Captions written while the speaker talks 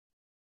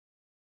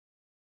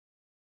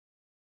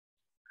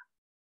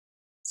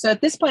So at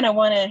this point, I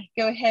want to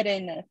go ahead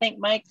and thank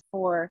Mike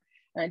for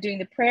doing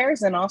the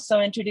prayers and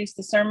also introduce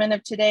the sermon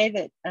of today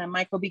that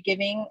Mike will be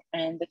giving.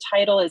 And the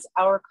title is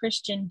Our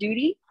Christian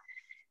Duty.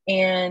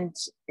 And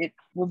it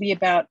will be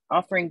about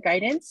offering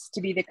guidance to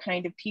be the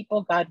kind of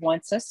people God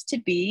wants us to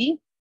be.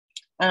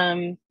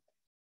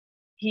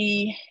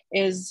 He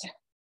is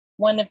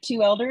one of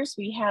two elders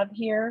we have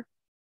here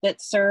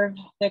that serve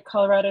the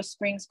Colorado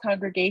Springs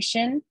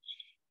congregation.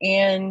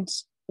 And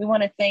we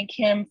want to thank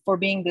him for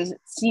being the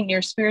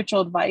senior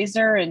spiritual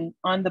advisor and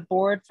on the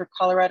board for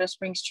Colorado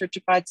Springs Church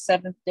of God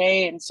Seventh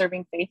Day and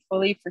serving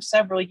faithfully for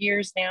several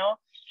years now.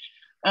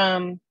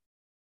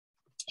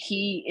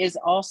 He is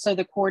also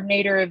the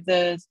coordinator of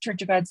the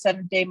Church of God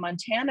Seventh Day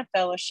Montana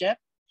Fellowship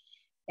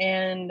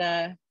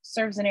and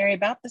serves an area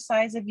about the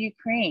size of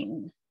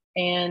Ukraine.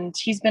 And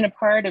he's been a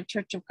part of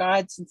Church of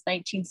God since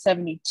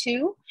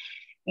 1972.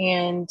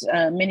 And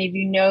many of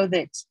you know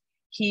that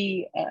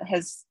he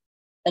has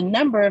a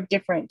number of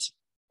different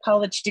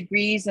college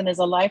degrees and is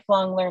a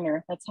lifelong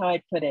learner. That's how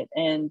I'd put it.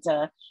 And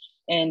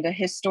a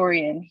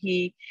historian.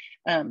 He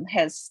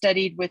has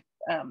studied with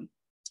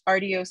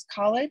Artios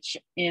College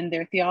in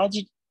their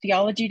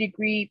theology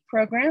degree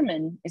program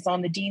and is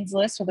on the dean's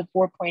list with a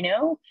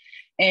 4.0.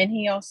 And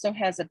he also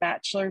has a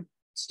bachelor's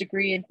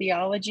degree in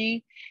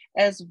theology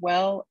as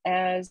well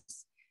as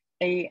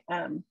a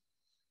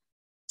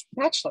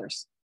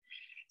bachelor's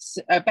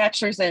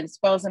as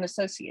well as an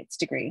associate's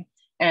degree.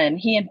 And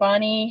he and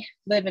Bonnie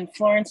live in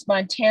Florence,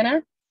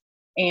 Montana,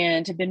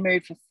 and have been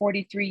married for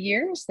 43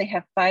 years. They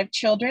have 5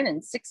 children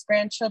and 6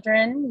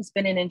 grandchildren. He's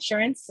been in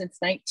insurance since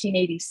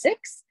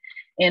 1986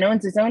 and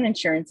owns his own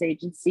insurance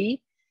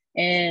agency.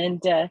 And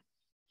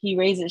he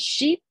raises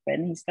sheep,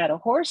 and he's got a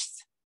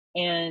horse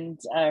and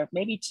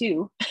maybe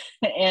 2.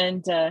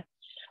 And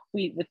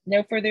with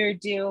no further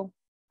ado,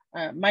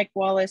 Mike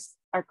Wallace,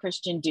 Our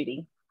Christian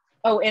Duty.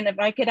 Oh, and if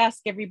I could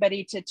ask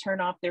everybody to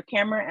turn off their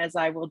camera, as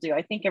I will do.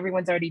 I think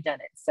everyone's already done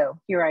it. So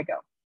here I go.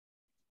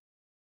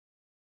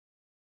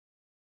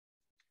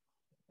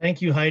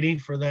 Thank you, Heidi,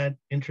 for that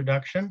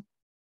introduction.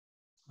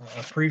 I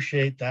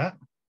appreciate that.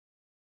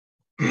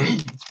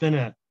 It's been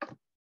an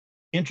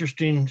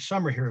interesting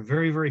summer here,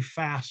 very, very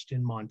fast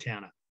in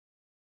Montana.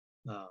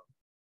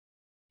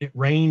 It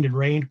rained and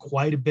rained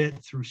quite a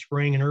bit through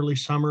spring and early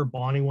summer.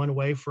 Bonnie went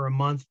away for a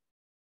month,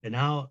 and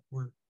now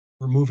we're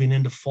moving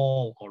into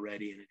fall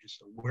already. And it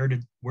just,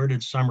 where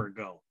did summer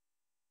go?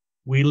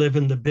 We live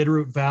in the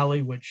Bitterroot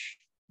Valley, which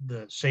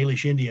the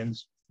Salish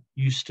Indians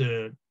used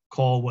to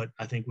call what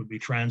I think would be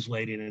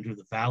translated into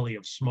the Valley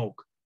of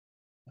Smoke.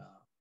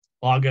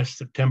 August,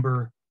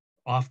 September,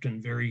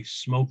 often very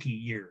smoky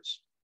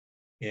years.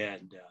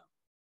 And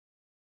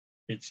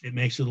it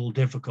makes it a little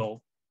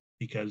difficult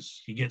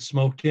because you get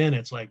smoked in,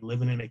 it's like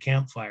living in a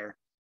campfire.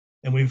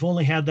 And we've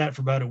only had that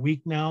for about a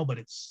week now, but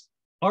it's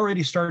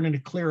already starting to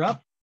clear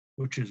up,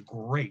 which is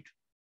great.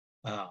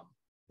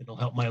 It'll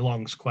help my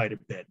lungs quite a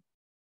bit.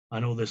 I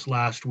know this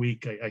last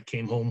week, I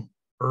came home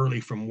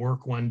early from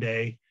work one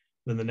day,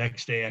 then the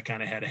next day I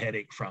kind of had a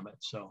headache from it.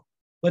 So,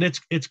 but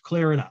it's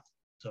clearing up.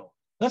 So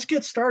let's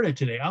get started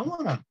today. I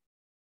want to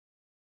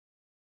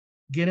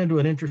get into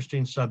an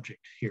interesting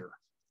subject here,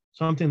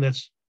 something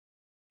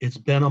it's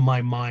been on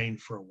my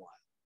mind for a while.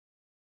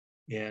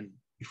 And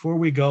before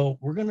we go,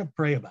 we're going to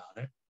pray about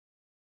it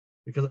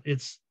because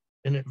it's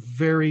a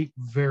very,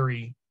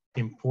 very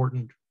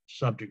important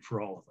subject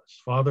for all of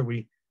us. Father,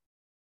 we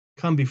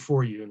come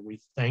before you and we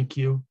thank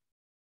you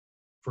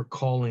for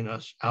calling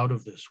us out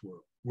of this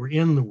world. We're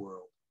in the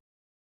world,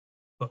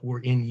 but we're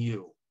in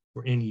you.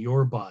 We're in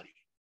your body.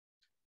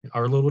 And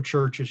our little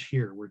church is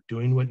here. We're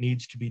doing what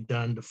needs to be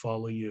done to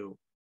follow you.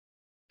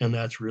 And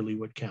that's really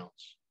what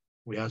counts.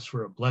 We ask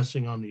for a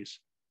blessing on these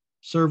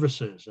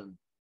services and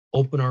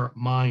open our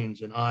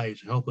minds and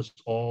eyes and help us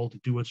all to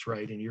do what's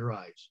right in your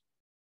eyes.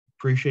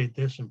 Appreciate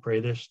this and pray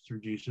this through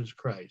Jesus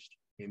Christ.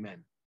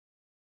 Amen.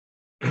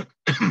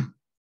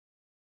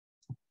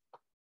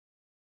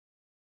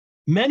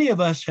 Many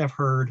of us have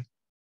heard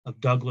of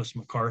Douglas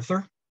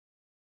MacArthur,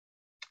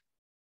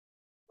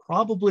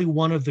 probably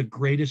one of the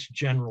greatest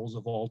generals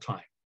of all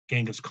time.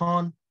 Genghis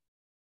Khan,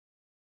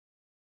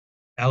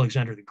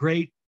 Alexander the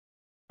Great,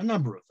 a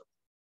number of them.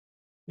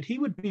 But he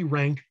would be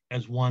ranked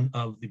as one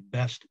of the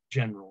best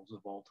generals of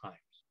all times.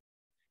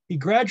 He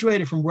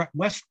graduated from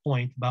West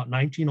Point about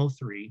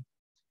 1903,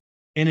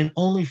 and in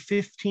only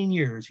 15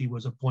 years, he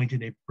was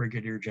appointed a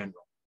brigadier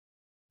general.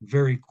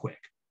 Very quick.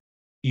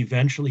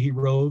 Eventually, he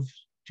rose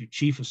to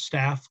chief of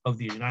staff of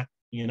the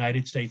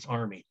United States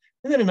Army.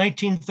 And then in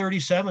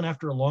 1937,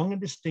 after a long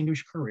and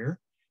distinguished career,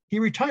 he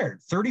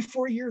retired.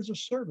 34 years of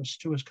service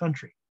to his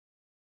country.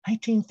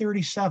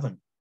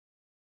 1937.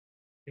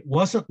 It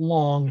wasn't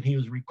long, and he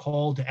was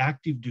recalled to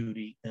active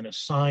duty and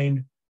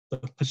assigned the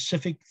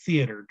Pacific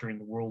Theater during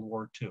the World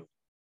War II.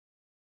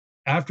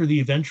 After the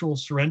eventual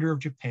surrender of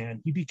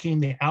Japan, he became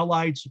the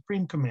Allied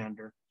Supreme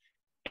Commander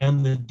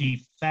and the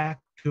de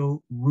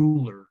facto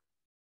ruler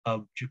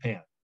of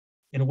Japan.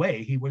 In a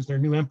way, he was their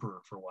new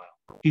emperor for a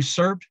while. He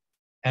served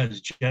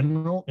as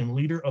general and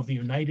leader of the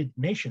United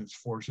Nations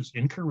forces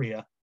in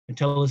Korea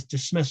until his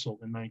dismissal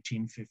in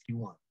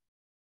 1951.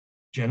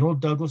 General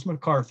Douglas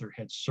MacArthur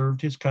had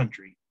served his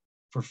country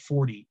for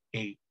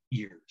 48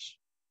 years,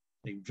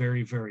 a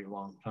very, very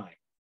long time.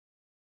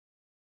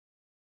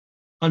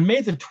 On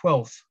May the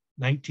 12th,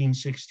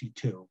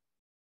 1962,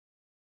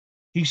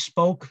 he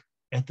spoke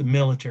at the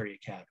military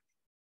academy.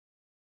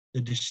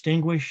 The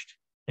distinguished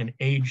and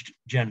aged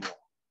general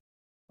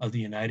of the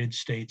United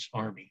States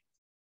Army,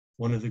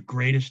 one of the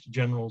greatest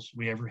generals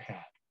we ever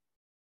had,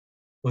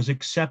 was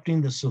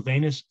accepting the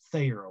Sylvanus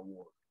Thayer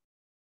Award.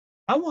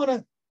 I want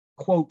to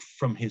quote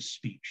from his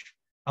speech.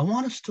 I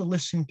want us to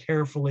listen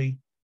carefully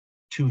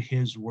to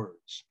his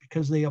words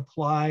because they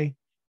apply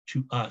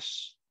to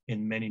us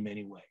in many,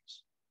 many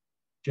ways.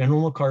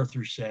 General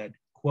MacArthur said,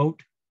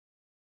 quote,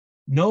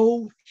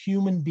 "No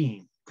human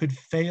being could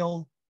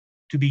fail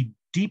to be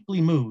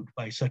deeply moved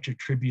by such a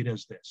tribute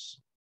as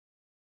this.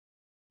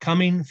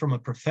 Coming from a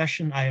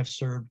profession I have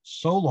served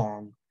so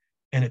long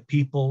and a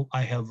people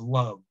I have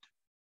loved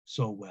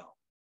so well.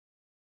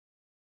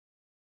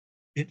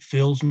 It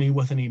fills me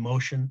with an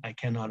emotion I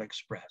cannot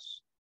express.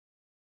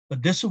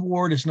 But this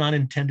award is not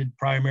intended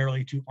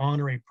primarily to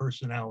honor a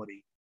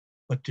personality,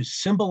 but to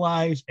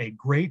symbolize a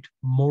great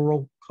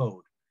moral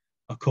code,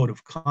 a code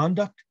of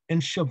conduct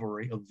and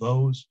chivalry of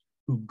those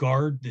who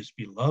guard this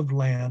beloved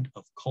land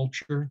of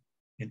culture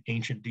and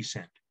ancient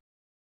descent.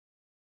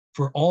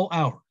 For all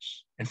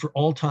hours and for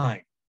all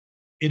time,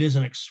 it is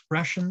an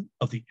expression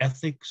of the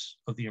ethics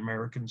of the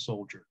American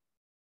soldier.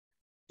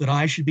 That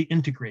I should be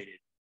integrated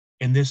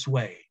in this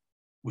way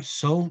with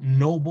so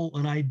noble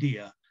an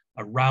idea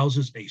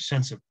arouses a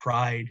sense of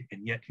pride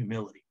and yet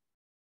humility,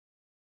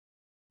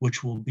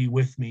 which will be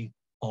with me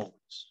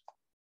always.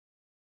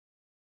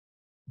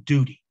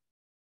 Duty,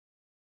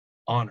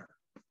 honor,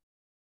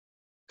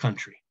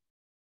 country.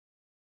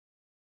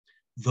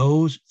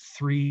 Those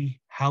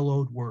three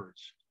hallowed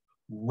words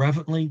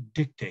reverently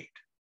dictate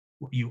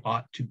what you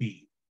ought to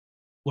be,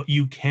 what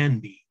you can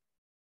be,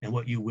 and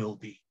what you will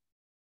be.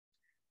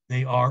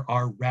 They are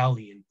our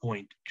rallying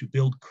point to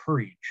build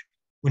courage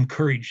when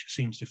courage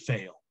seems to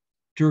fail,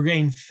 to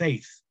regain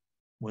faith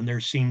when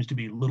there seems to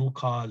be little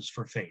cause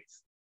for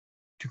faith,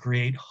 to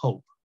create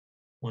hope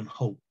when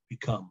hope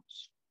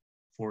becomes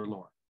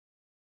forlorn."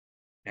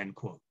 End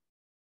quote.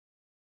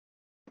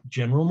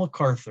 General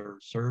MacArthur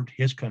served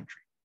his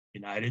country,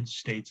 United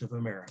States of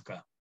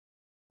America,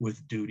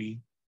 with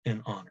duty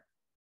and honor.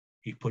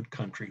 He put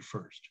country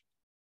first.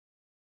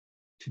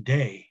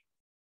 Today,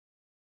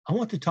 I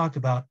want to talk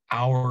about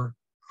our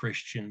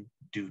Christian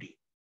duty.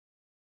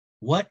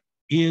 What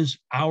is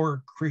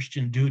our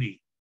Christian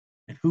duty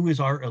and who is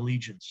our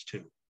allegiance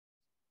to?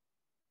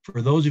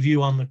 For those of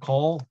you on the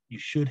call, you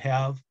should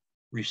have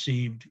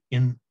received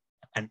in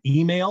an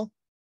email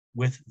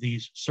with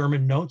these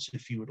sermon notes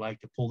if you would like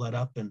to pull that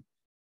up and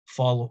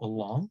follow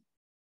along.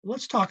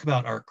 Let's talk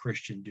about our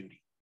Christian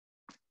duty.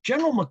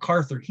 General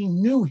MacArthur, he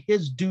knew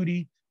his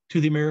duty to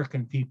the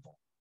American people.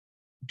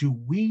 Do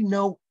we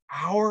know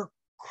our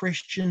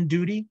Christian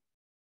duty?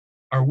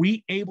 Are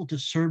we able to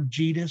serve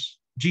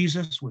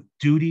Jesus with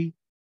duty,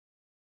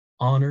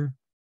 honor,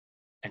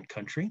 and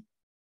country?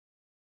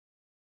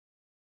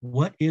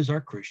 What is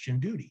our Christian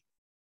duty?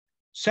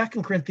 2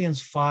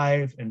 Corinthians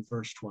 5 and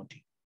verse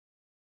 20.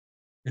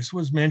 This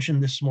was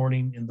mentioned this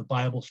morning in the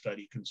Bible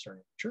study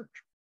concerning the church.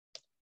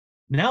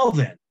 Now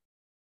then,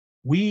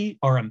 we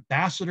are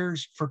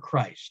ambassadors for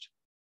Christ,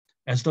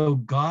 as though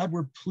God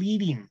were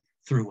pleading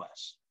through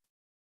us.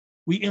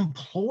 We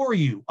implore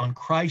you on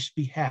Christ's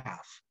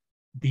behalf,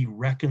 be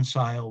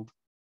reconciled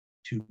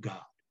to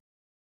God.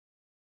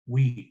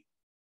 We,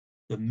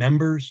 the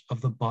members of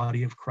the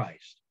body of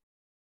Christ,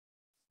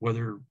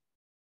 whether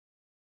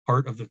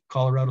part of the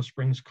Colorado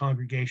Springs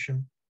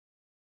congregation,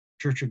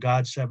 Church of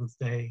God Seventh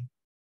Day,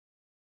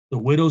 the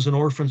widows and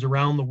orphans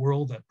around the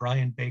world that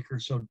Brian Baker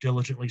so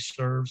diligently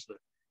serves, the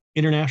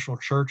international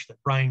church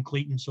that Brian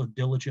Clayton so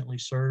diligently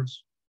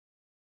serves,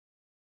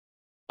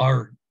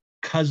 our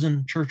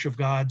cousin Church of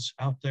Gods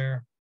out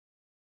there,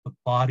 the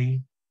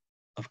body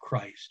of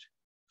Christ.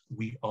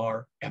 We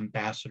are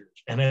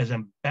ambassadors. And as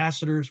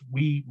ambassadors,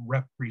 we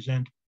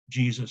represent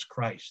Jesus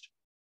Christ.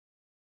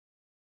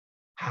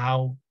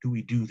 How do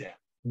we do that?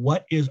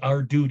 What is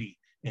our duty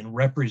in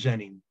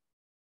representing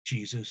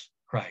Jesus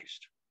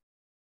Christ?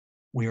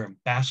 We are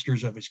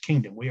ambassadors of his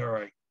kingdom. We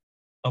are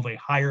of a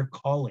higher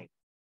calling.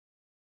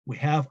 We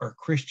have our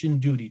Christian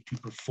duty to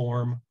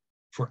perform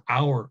for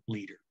our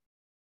leader,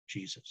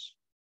 Jesus.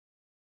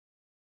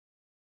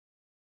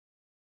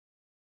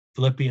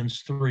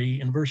 Philippians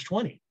 3 and verse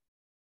 20.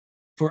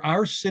 For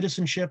our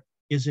citizenship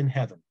is in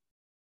heaven,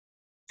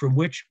 from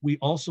which we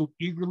also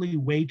eagerly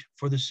wait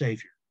for the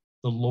Savior,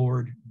 the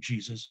Lord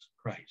Jesus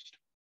Christ.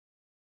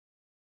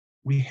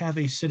 We have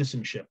a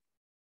citizenship,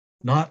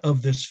 not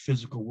of this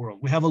physical world.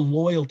 We have a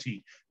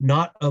loyalty,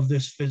 not of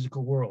this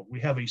physical world. We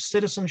have a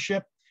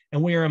citizenship,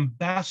 and we are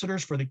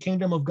ambassadors for the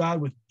kingdom of God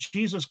with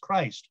Jesus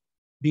Christ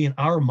being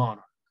our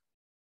monarch.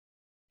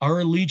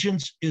 Our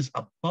allegiance is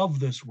above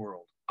this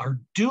world. Our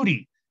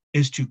duty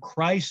is to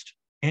Christ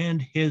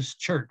and his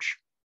church.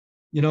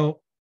 You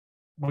know,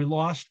 we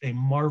lost a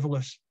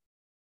marvelous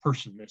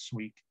person this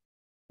week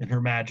in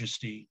Her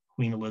Majesty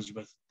Queen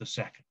Elizabeth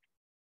II.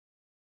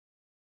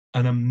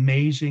 An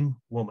amazing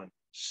woman,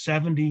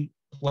 70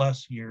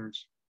 plus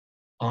years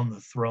on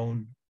the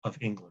throne of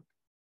England,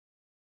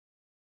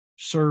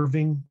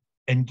 serving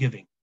and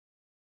giving,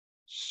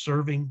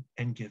 serving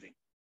and giving.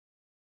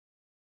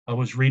 I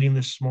was reading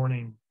this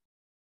morning,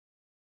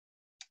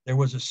 there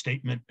was a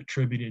statement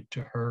attributed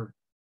to her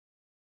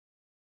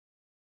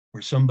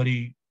where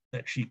somebody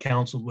that she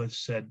counseled with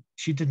said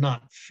she did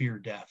not fear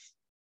death.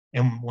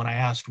 And when I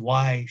asked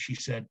why, she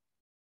said,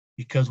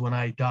 because when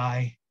I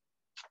die,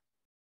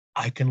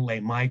 I can lay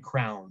my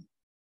crown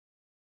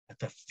at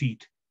the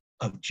feet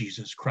of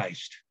Jesus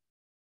Christ,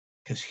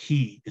 because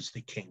he is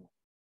the King.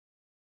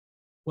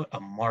 What a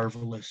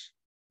marvelous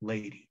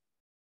lady.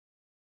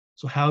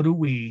 So how do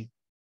we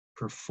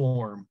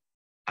perform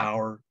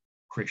our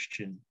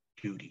Christian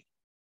duty?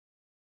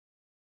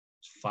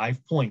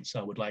 5 points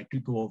I would like to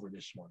go over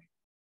this morning.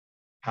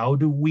 How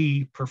do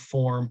we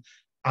perform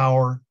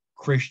our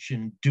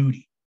Christian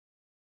duty?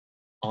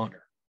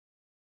 Honor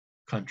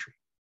country.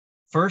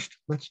 First,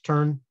 let's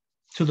turn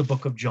to the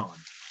book of John.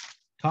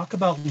 Talk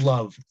about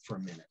love for a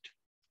minute.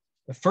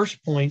 The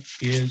first point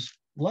is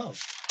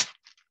love.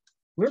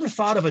 We ever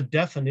thought of a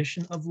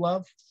definition of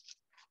love?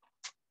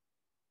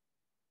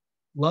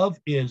 Love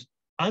is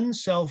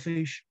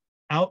unselfish,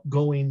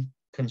 outgoing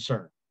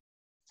concern.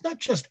 It's not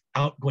just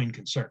outgoing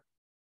concern.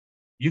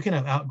 You can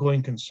have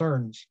outgoing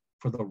concerns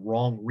for the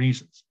wrong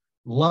reasons.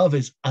 Love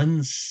is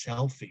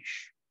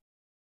unselfish,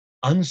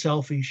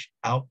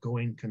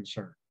 outgoing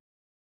concern.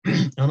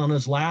 And on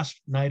his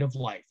last night of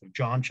life, in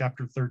John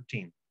chapter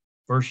 13,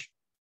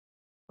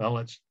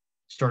 let's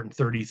start in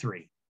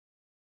 33.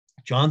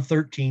 John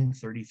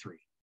 13:33.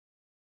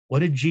 What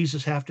did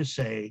Jesus have to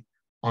say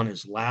on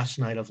his last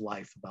night of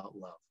life about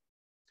love?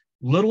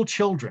 Little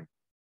children,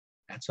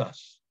 that's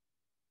us.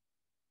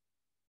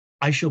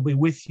 I shall be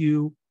with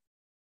you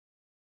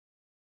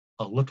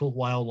a little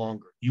while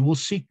longer. You will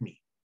seek me.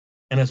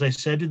 And as I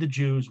said to the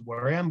Jews,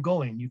 where I am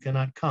going, you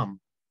cannot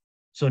come.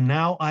 So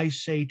now I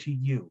say to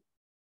you,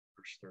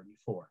 verse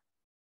 34,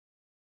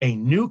 a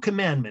new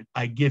commandment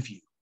I give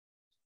you,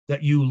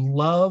 that you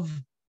love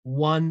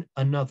one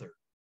another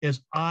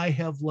as I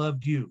have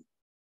loved you,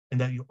 and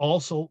that you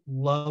also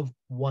love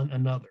one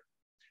another.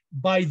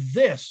 By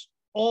this,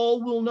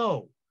 all will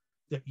know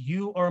that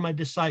you are my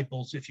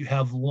disciples if you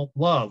have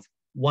love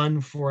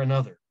one for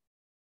another.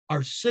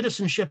 Our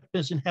citizenship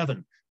is in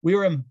heaven. We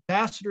are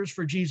ambassadors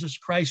for Jesus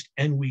Christ,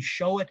 and we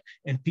show it,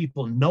 and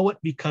people know it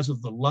because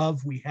of the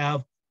love we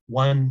have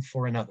one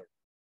for another.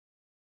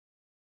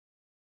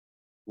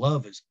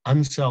 Love is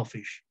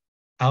unselfish,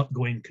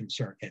 outgoing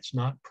concern. It's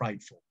not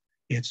prideful.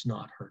 It's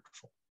not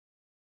hurtful.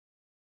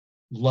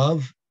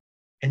 Love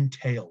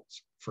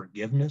entails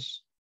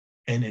forgiveness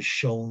and is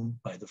shown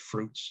by the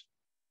fruits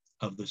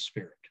of the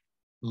Spirit.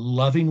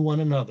 Loving one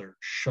another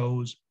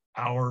shows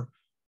our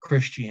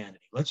Christianity.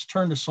 Let's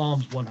turn to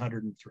Psalms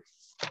 103.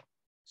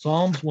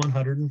 Psalms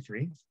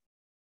 103.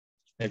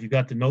 Have you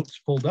got the notes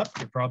pulled up?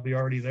 You're probably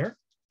already there.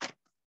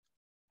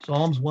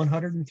 Psalms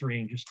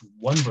 103, just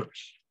one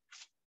verse.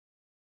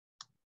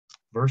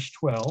 Verse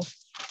 12.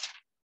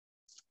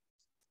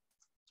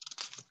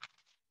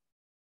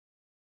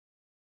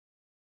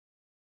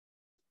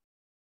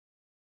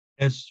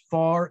 As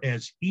far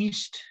as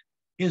east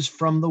is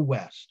from the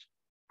west,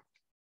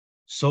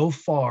 so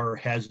far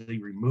has he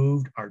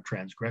removed our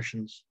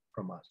transgressions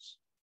from us.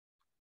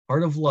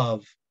 Part of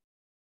love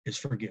is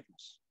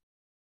forgiveness.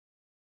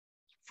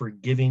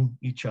 Forgiving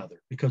each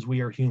other because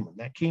we are human.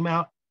 That came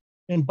out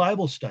in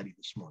Bible study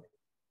this morning.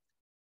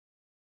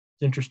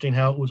 It's interesting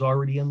how it was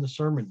already in the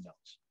sermon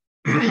notes.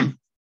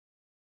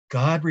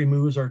 God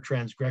removes our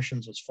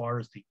transgressions as far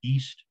as the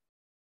east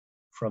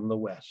from the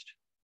west.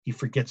 He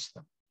forgets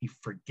them. He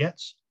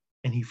forgets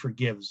and he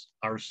forgives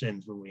our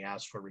sins when we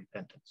ask for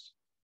repentance.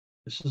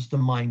 This is the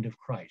mind of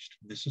Christ.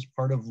 This is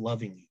part of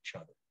loving each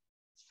other.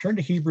 Turn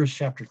to Hebrews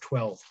chapter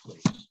 12,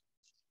 please.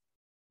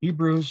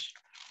 Hebrews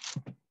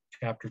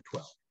chapter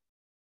 12.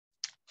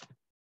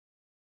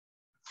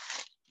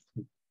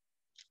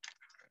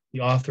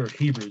 The author of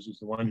Hebrews is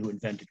the one who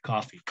invented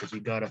coffee because he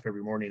got up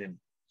every morning and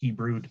he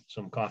brewed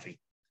some coffee.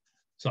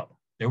 So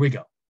there we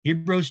go.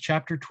 Hebrews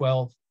chapter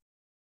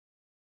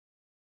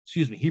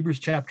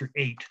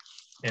 8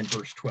 and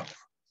verse 12.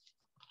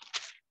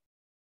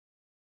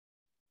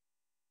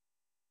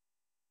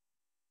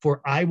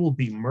 For I will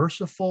be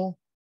merciful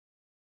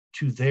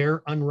to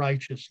their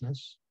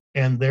unrighteousness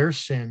and their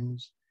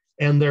sins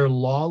and their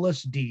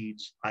lawless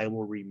deeds I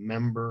will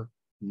remember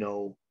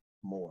no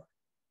more.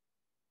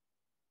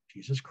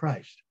 Jesus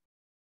Christ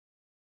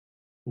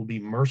will be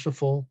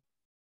merciful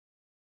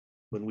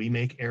when we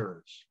make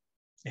errors,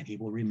 and he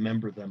will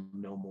remember them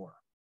no more.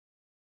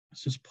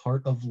 This is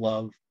part of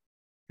love.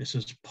 This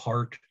is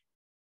part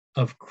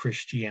of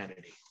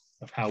Christianity,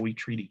 of how we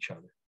treat each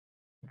other,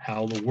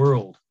 how the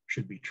world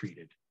should be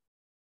treated.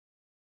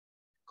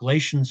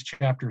 Galatians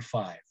chapter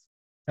 5.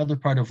 Another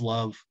part of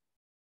love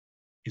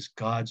is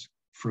God's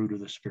fruit of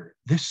the Spirit.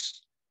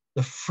 This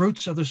The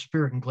fruits of the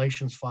Spirit in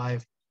Galatians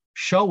 5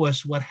 show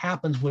us what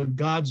happens when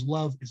God's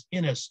love is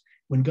in us,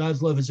 when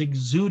God's love is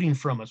exuding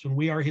from us, when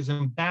we are his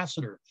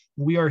ambassador,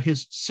 when we are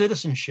his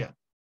citizenship.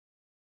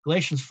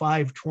 Galatians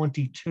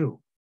 5:22.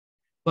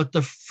 But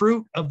the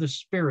fruit of the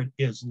Spirit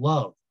is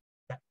love,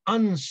 that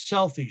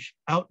unselfish,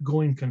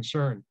 outgoing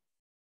concern,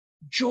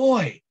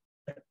 joy,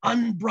 that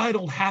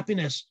unbridled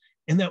happiness,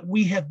 and that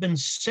we have been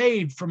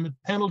saved from the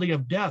penalty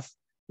of death,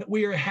 that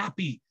we are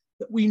happy,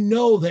 that we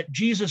know that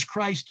Jesus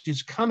Christ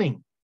is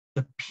coming,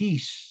 the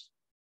peace,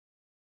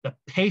 the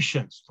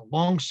patience, the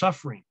long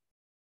suffering,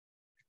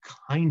 the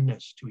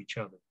kindness to each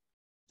other,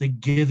 the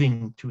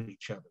giving to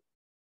each other,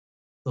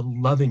 the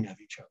loving of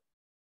each other,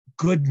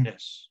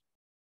 goodness,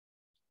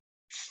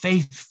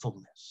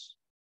 faithfulness,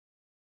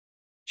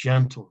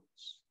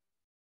 gentleness,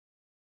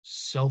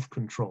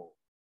 self-control.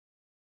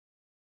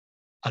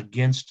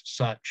 Against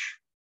such,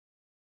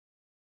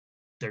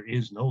 there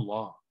is no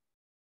law.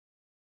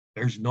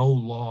 There's no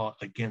law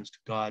against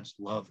God's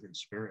love and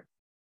Spirit.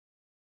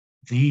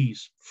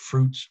 These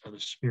fruits of the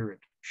Spirit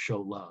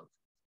show love.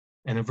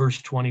 And in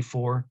verse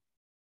 24,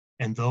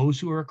 and those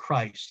who are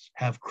Christ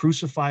have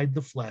crucified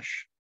the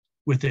flesh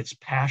with its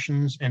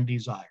passions and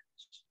desires.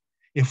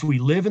 If we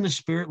live in the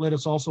Spirit, let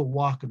us also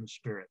walk in the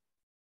Spirit.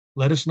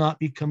 Let us not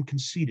become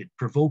conceited,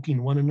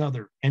 provoking one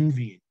another,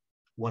 envying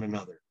one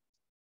another.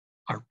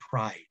 Our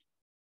pride.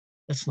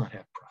 Let's not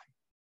have pride.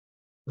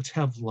 Let's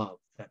have love,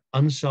 that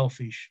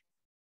unselfish,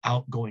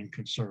 outgoing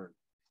concern,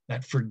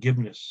 that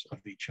forgiveness of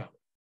each other.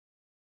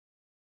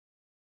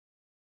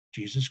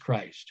 Jesus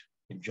Christ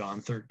in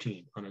John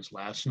 13 on his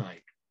last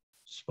night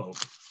spoke.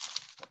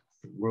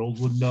 The world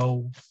would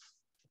know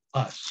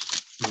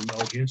us, would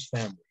know his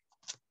family,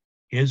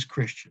 his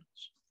Christians,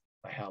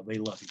 by how they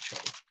love each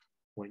other.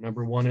 Point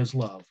number one is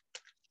love.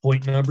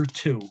 Point number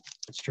two,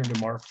 let's turn to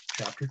Mark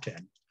chapter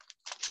 10.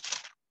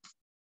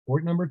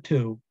 Point number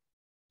two,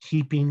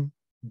 keeping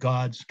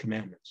God's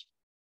commandments,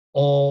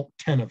 all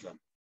 10 of them.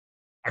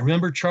 I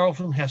remember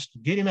Charlton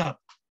Heston getting up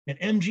at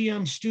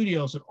MGM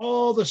Studios and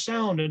all the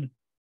sound, and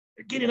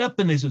they're getting up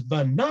and they said,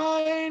 the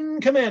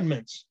 9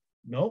 commandments.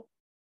 Nope,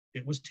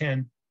 it was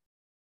 10.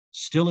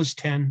 Still is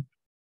 10.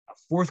 A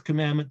fourth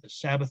commandment, the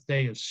Sabbath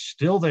day, is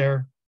still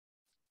there.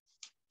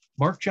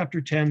 Mark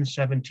chapter 10,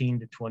 17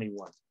 to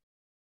 21.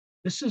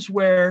 This is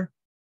where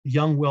the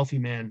young wealthy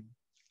man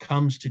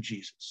comes to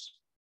Jesus.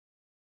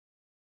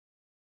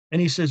 And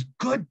he says,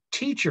 good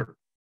teacher,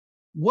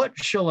 what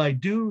shall I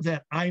do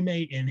that I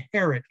may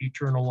inherit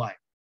eternal life?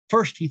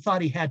 First, he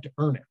thought he had to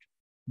earn it.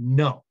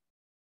 No,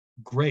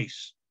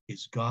 grace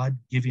is God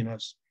giving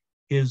us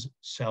his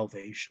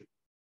salvation.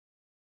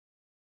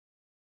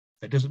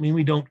 That doesn't mean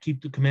we don't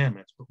keep the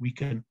commandments, but we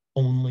can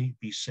only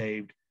be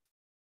saved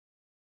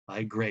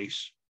by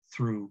grace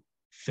through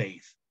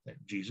faith that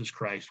Jesus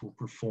Christ will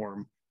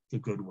perform the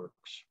good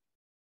works.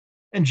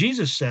 And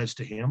Jesus says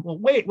to him, well,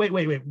 wait.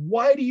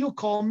 Why do you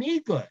call me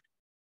good?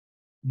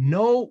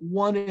 No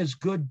one is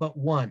good but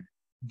one.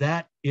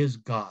 That is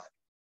God.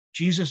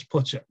 Jesus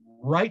puts it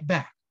right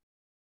back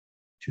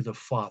to the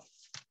Father.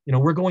 You know,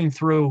 we're going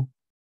through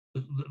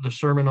the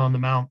Sermon on the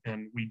Mount,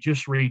 and we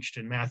just reached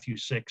in Matthew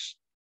 6,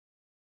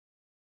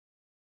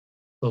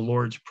 the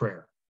Lord's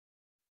Prayer.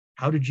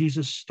 How did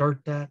Jesus start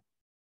that?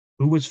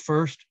 Who was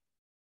first?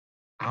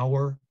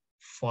 Our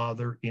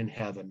Father in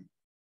heaven,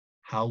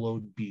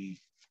 hallowed be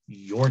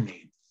your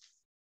name.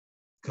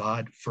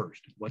 God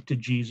first. What did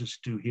Jesus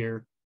do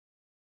here?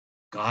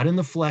 God in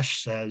the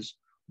flesh says,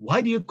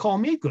 why do you call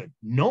me good?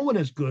 No one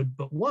is good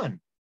but one,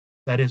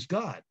 that is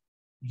God.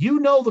 You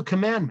know the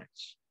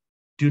commandments.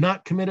 Do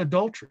not commit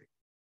adultery.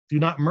 Do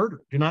not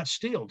murder. Do not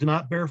steal. Do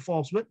not bear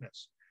false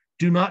witness.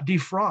 Do not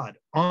defraud.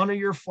 Honor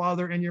your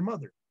father and your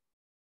mother.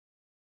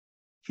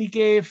 He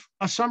gave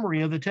a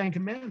summary of the 10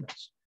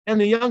 commandments. And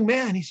the young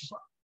man, he says,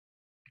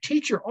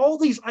 teacher, all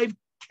these I've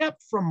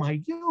kept from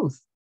my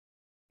youth.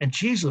 And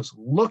Jesus,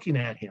 looking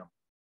at him,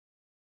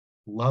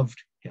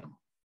 loved him.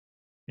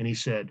 And he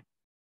said,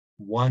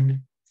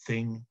 one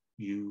thing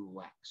you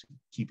lack. So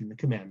keeping the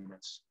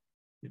commandments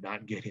did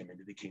not get him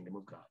into the kingdom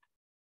of God.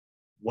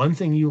 One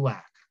thing you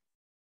lack.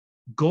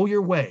 Go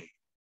your way,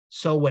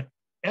 sell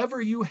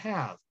whatever you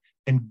have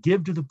and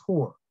give to the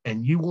poor,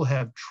 and you will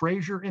have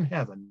treasure in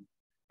heaven,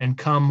 and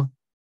come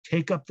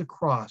take up the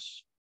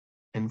cross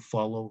and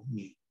follow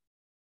me.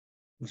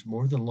 It was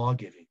more than law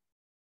giving.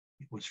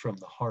 It was from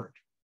the heart.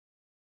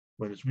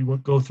 But as we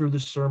go through the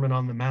Sermon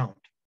on the Mount,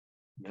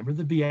 remember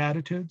the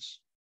Beatitudes?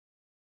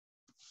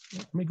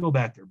 Let me go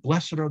back there.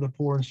 Blessed are the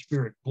poor in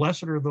spirit.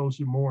 Blessed are those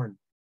who mourn.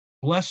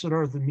 Blessed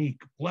are the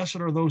meek. Blessed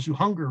are those who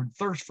hunger and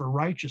thirst for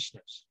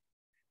righteousness,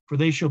 for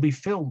they shall be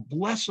filled.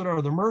 Blessed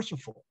are the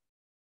merciful.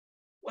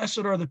 Blessed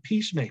are the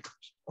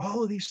peacemakers.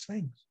 All of these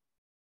things.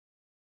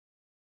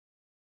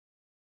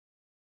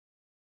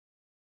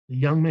 The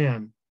young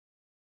man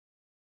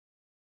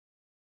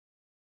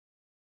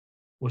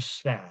was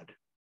sad,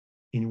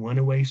 and he went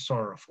away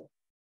sorrowful,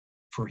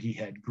 for he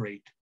had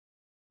great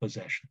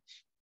possessions.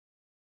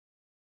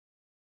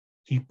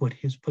 He put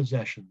his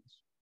possessions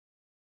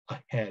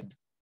ahead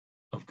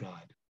of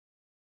God.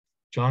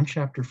 John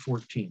chapter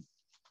 14.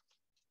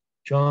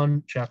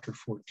 John chapter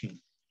 14,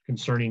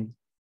 concerning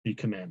the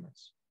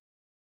commandments.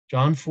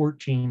 John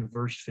 14,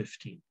 verse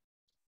 15.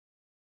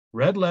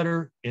 Red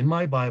letter in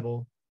my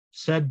Bible,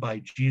 said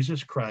by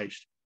Jesus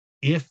Christ,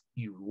 if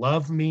you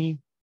love me,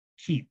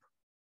 keep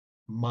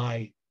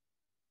my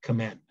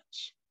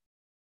commandments.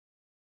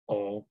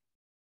 All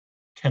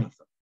 10 of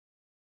them.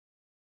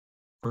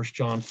 1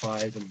 John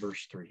 5 and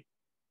verse 3.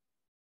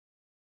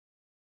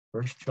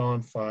 1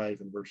 John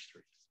 5 and verse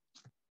 3.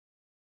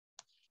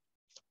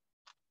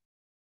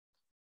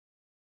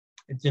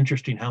 It's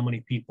interesting how many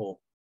people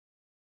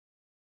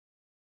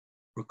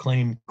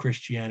proclaim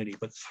Christianity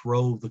but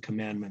throw the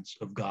commandments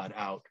of God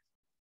out.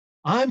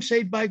 I'm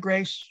saved by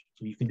grace,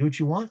 so you can do what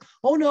you want.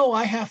 Oh no,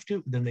 I have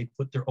to. Then they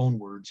put their own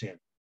words in.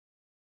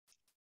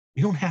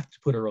 We don't have to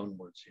put our own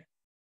words in.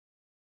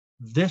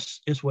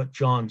 This is what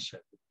John said,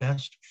 the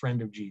best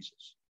friend of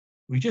Jesus.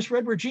 We just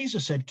read where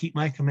Jesus said, keep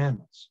my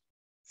commandments.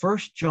 1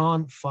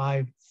 John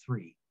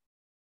 5:3.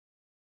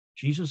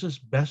 Jesus'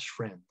 best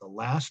friend, the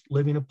last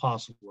living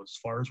apostle, as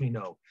far as we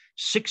know,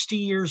 60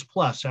 years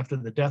plus after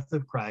the death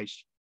of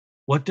Christ.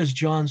 What does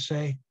John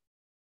say?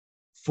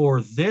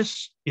 For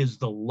this is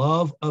the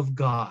love of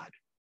God,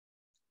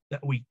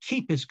 that we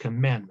keep his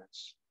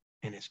commandments,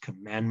 and his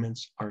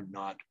commandments are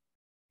not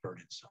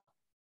burdensome.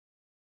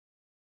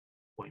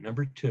 Point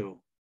number 2,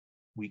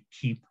 we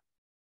keep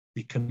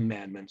the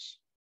commandments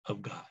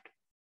of God.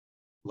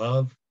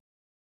 Love,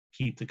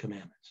 keep the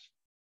commandments.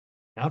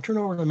 Now turn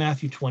over to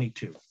Matthew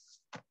 22.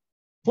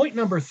 Point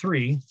number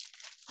 3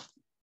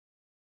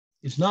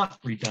 is not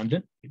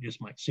redundant. It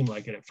just might seem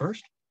like it at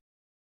first,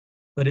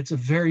 but it's a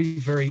very,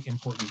 very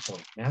important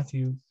point.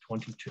 Matthew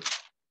 22.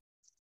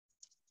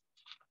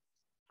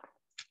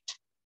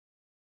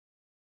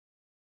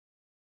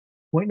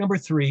 Point number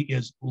 3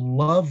 is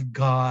love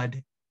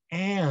God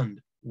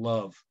and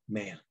love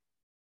man.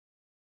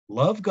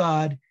 Love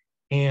God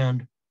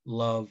and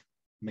love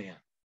man.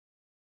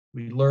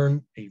 We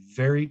learn a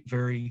very,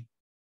 very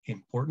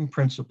important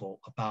principle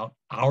about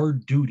our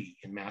duty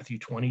in Matthew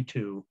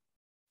 22,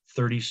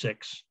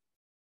 36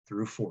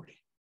 through 40.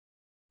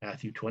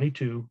 Matthew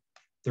 22,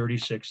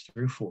 36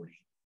 through 40.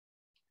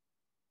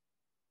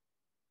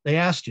 They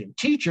asked him,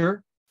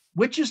 teacher,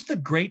 which is the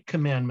great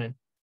commandment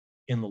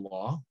in the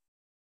law?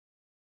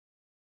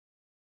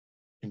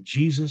 And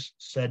Jesus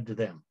said to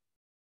them,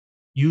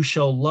 you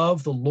shall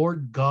love the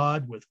Lord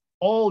God with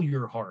all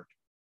your heart,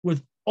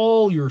 with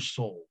all your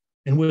soul,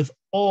 and with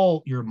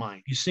all your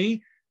mind. You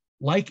see,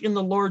 like in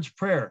the Lord's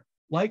Prayer,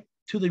 like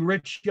to the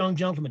rich young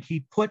gentleman,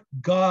 he put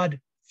God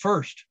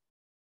first.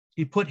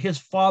 He put his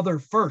Father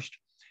first.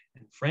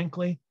 And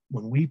frankly,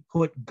 when we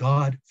put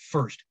God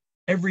first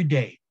every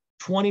day,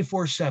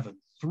 24/7,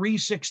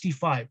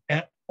 365,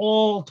 at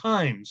all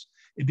times,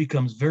 it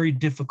becomes very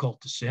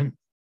difficult to sin.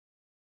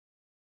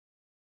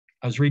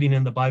 I was reading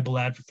in the Bible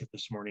Advocate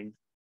this morning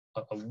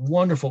a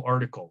wonderful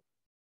article.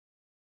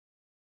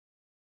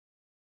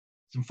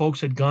 Some folks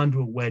had gone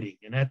to a wedding,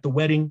 and at the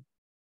wedding,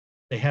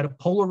 they had a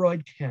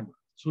Polaroid camera.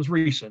 This was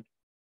recent.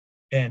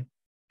 And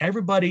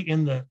everybody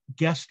in the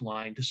guest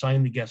line to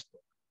sign the guest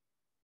book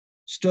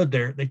stood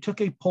there. They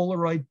took a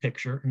Polaroid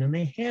picture, and then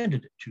they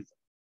handed it to them.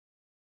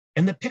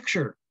 And the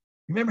picture,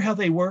 remember how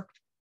they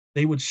worked?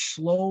 They would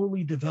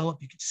slowly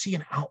develop. You could see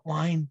an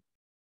outline,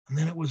 and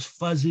then it was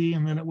fuzzy,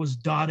 and then it was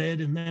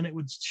dotted, and then it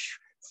would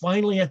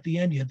finally at the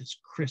end, you had this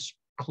crisp,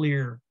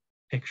 clear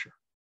picture.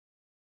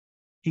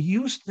 He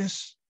used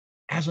this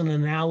as an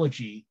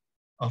analogy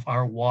of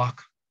our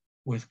walk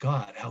with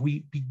God, how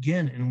we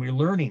begin and we're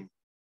learning.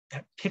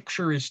 That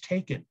picture is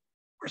taken.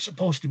 We're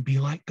supposed to be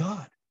like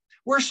God.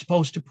 We're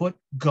supposed to put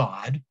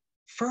God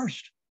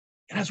first.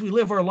 And as we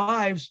live our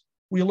lives,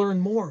 we learn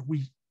more.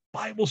 We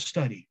Bible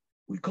study.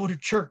 We go to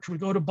church. We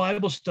go to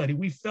Bible study.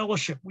 We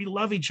fellowship. We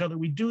love each other.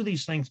 We do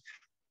these things.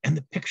 And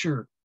the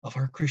picture of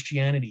our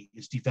Christianity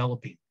is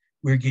developing.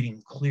 We're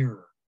getting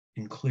clearer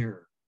and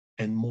clearer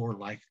and more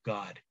like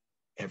God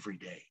every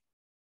day.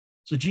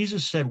 So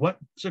Jesus said,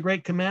 what's a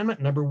great commandment?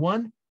 Number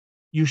 1,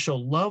 you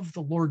shall love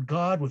the Lord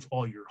God with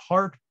all your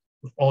heart,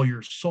 with all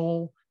your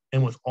soul,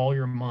 and with all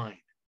your mind.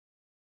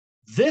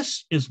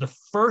 This is the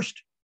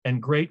first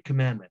and great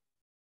commandment.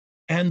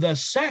 And the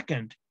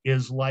second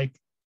is like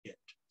it.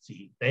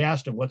 See, they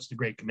asked him, what's the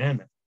great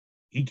commandment?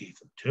 He gave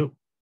them 2.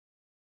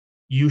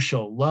 You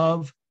shall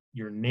love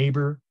your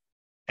neighbor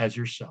as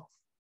yourself.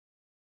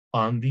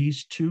 On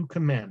these 2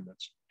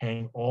 commandments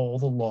hang all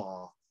the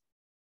law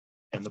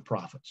and the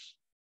prophets.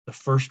 The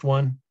first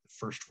one, the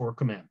first 4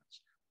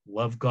 commandments.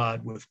 Love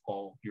God with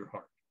all your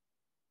heart.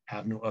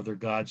 Have no other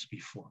gods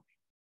before me.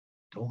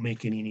 Don't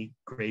make any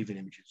graven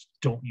images.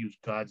 Don't use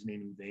God's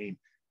name in vain.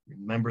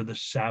 Remember the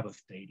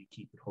Sabbath day to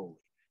keep it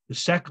holy. The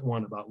second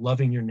one about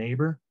loving your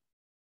neighbor,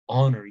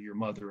 honor your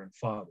mother and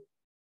father.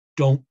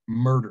 Don't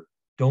murder.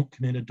 Don't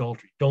commit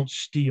adultery. Don't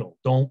steal.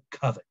 Don't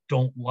covet.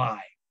 Don't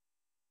lie.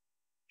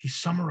 He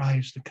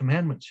summarized the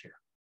commandments here.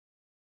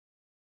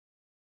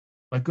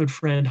 My good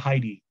friend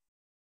Heidi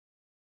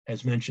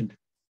has mentioned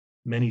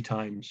many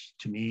times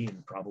to me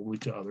and probably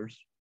to others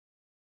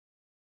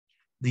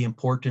the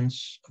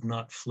importance of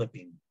not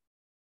flipping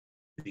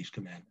these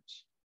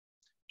commandments.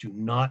 Do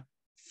not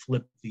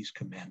flip these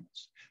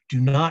commandments. Do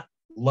not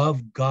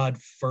love God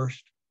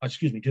first.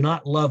 Do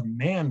not love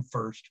man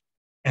first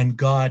and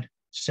God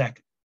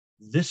second.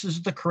 This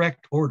is the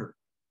correct order.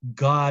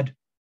 God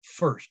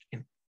first.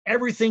 In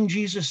everything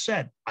Jesus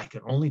said, I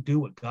can only do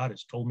what God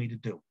has told me to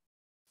do.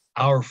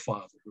 Our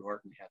Father who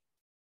art in heaven.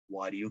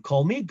 Why do you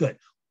call me good?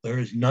 There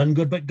is none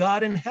good but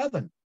God in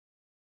heaven.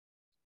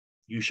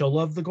 You shall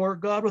love the Lord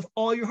God with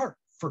all your heart.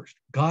 First,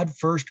 God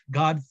first,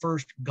 God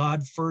first,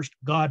 God first,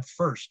 God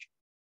first.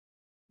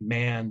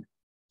 Man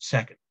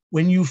second.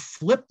 When you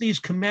flip these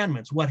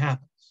commandments, what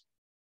happens?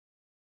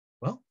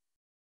 Well,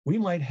 we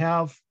might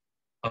have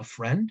a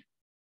friend.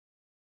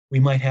 We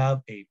might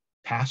have a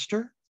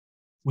pastor.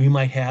 We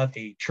might have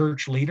a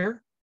church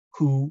leader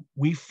who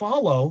we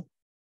follow.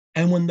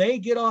 And when they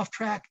get off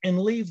track and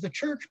leave the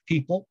church,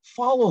 people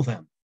follow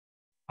them.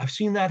 I've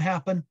seen that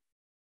happen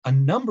a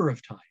number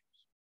of times.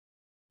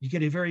 You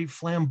get a very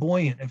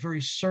flamboyant, a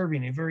very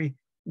serving, a very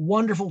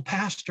wonderful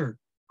pastor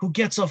who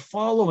gets a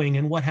following,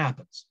 and what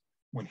happens?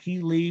 When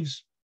he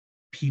leaves,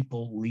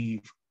 people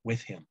leave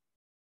with him.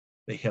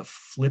 They have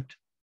flipped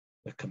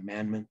the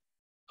commandment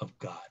of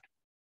God.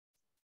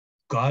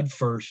 God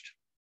first,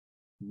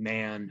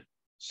 man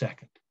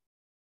second.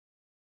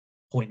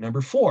 Point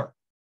number 4,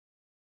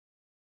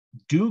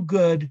 do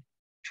good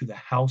to the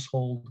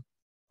household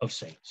of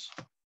saints.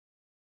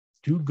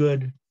 Do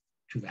good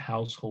to the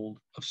household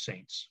of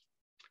saints.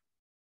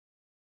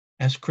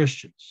 As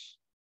Christians,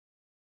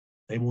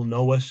 they will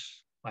know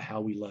us by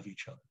how we love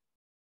each other.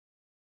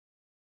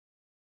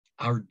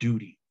 Our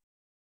duty,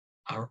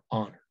 our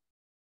honor,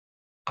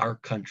 our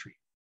country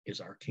is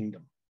our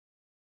kingdom.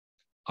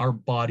 Our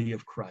body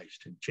of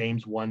Christ in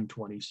James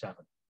 1:27.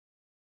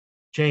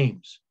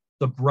 James,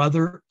 the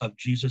brother of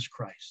Jesus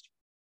Christ,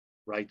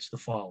 writes the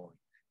following.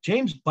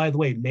 James, by the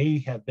way, may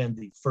have been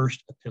the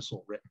first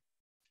epistle written.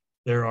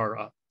 There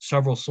are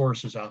several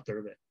sources out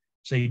there that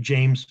say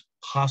James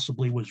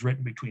possibly was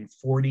written between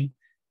 40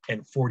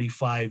 and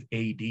 45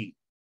 AD,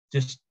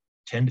 just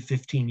 10 to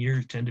 15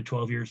 years, 10 to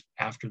 12 years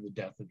after the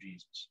death of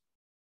Jesus.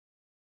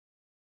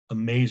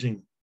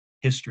 Amazing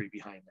history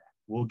behind that.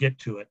 We'll get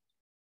to it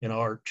in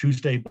our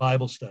Tuesday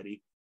Bible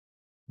study.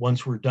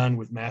 Once we're done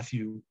with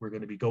Matthew, we're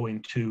going to be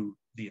going to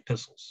the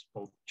epistles,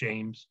 both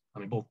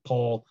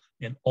Paul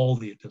and all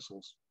the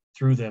epistles,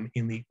 through them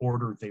in the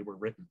order they were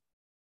written.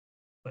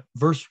 But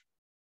verse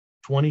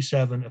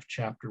 27 of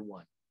chapter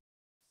 1,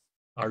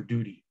 our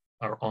duty,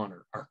 our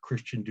honor, our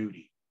Christian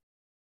duty.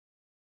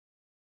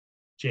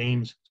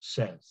 James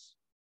says,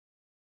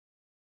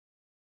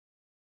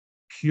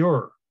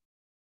 pure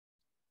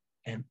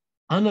and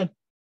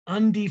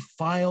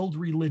undefiled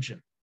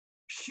religion,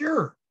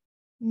 pure,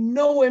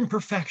 no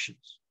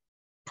imperfections,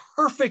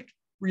 perfect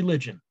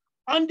religion,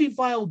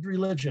 undefiled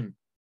religion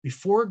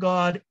before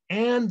God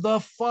and the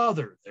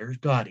Father, there's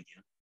God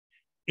again,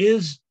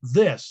 is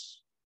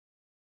this: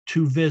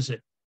 to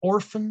visit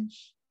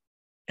orphans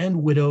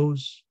and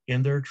widows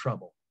in their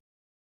trouble,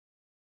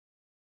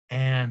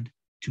 and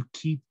to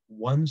keep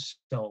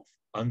oneself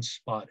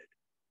unspotted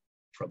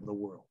from the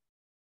world.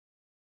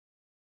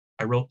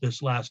 I wrote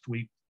this last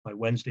week, my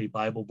Wednesday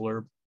Bible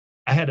blurb.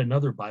 I had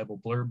another Bible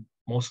blurb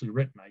mostly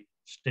written. I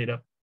stayed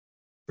up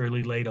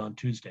fairly late on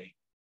Tuesday,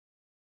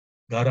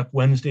 got up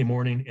Wednesday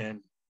morning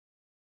and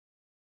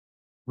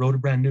wrote a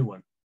brand new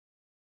one.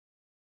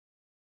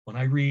 When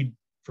I read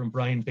from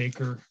Brian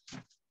Baker, I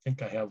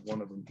think I have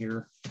one of them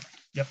here.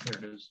 Yep, there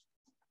it is.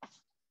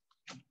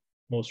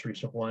 Most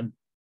recent one,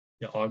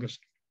 August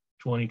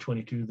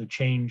 2022, The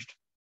Changed.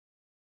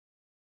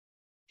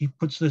 He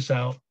puts this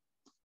out.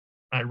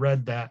 I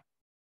read that,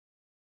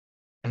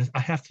 and I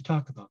have to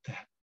talk about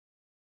that.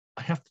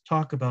 I have to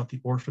talk about the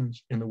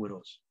orphans and the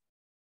widows.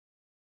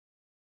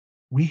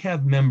 We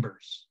have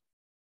members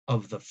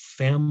of the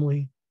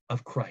family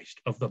of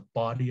Christ, of the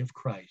body of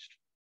Christ,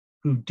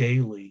 who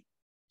daily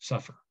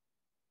suffer.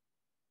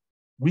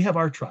 We have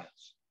our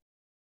trials.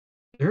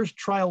 There's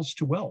trials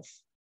to wealth.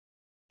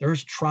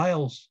 There's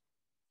trials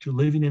to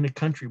living in a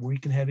country where we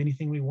can have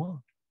anything we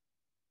want.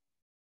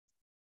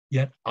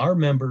 Yet our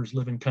members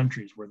live in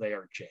countries where they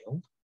are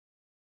jailed,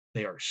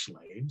 they are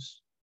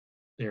slaves,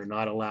 they are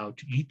not allowed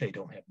to eat, they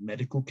don't have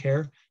medical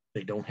care,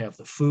 they don't have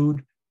the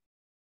food,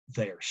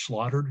 they are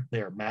slaughtered,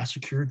 they are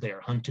massacred, they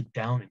are hunted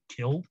down and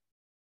killed.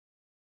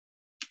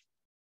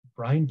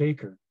 Brian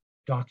Baker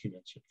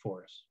documents it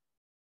for us.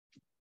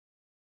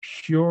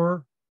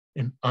 Pure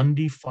and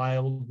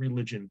undefiled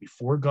religion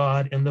before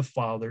God and the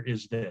Father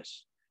is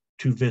this: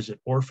 to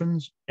visit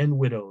orphans and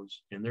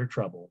widows in their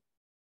trouble,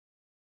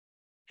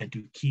 and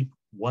to keep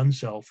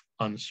oneself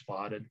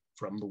unspotted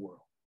from the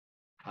world.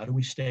 How do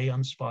we stay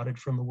unspotted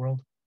from the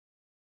world?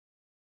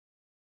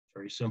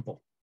 Very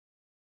simple.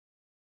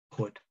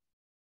 Put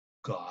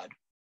God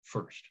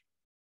first.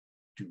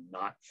 Do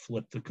not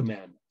flip the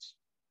commandments.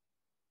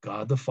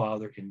 God the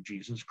Father in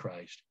Jesus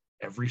Christ,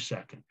 every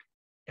second,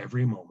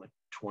 every moment,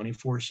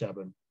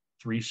 24/7,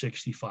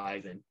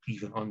 365, and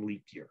even on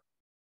leap year.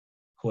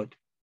 Put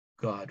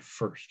God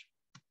first.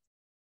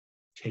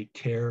 Take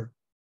care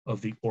of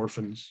the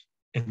orphans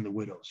and the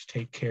widows.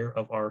 Take care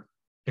of our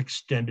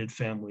extended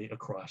family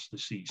across the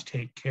seas.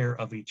 Take care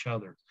of each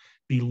other.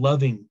 Be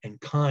loving and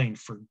kind,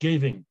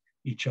 forgiving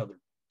each other.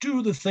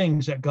 Do the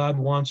things that God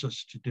wants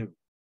us to do.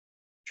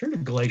 Turn to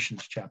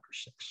Galatians chapter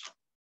 6.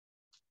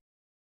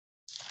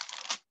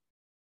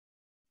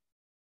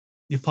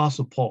 The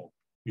Apostle Paul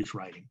is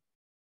writing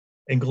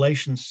in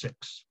Galatians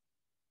 6,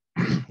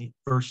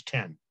 verse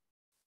 10.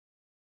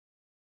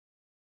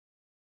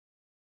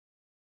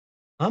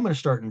 I'm going to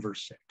start in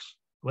verse 6.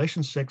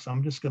 Galatians 6,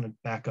 I'm just going to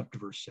back up to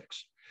verse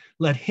 6.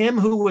 Let him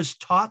who was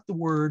taught the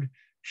word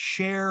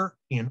share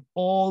in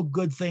all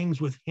good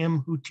things with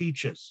him who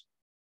teaches.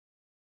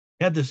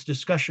 I had this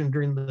discussion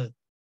during the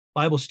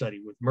Bible study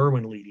with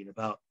Merwin leading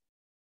about,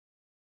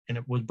 and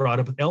it was brought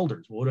up with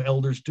elders. What do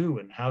elders do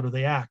and how do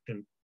they act?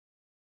 And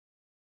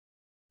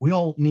we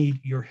all need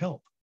your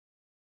help.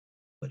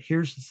 But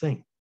here's the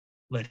thing.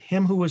 Let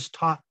him who was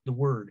taught the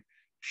word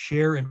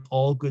share in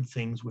all good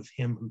things with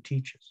him who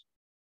teaches.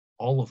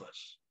 All of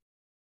us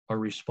are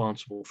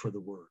responsible for the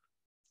word.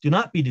 Do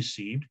not be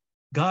deceived.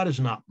 God is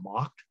not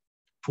mocked.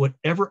 For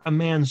whatever a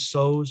man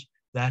sows,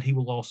 that he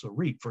will also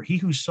reap. For he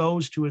who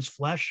sows to his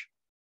flesh,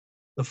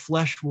 the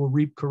flesh will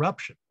reap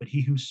corruption. But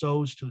he who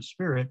sows to the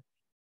Spirit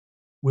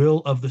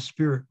will of the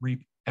Spirit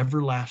reap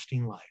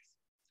everlasting life.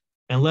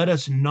 And let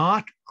us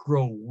not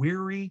grow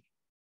weary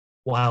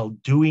while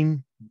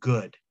doing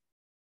good.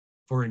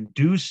 For in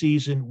due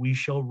season we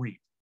shall reap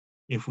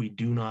if we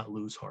do not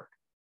lose heart.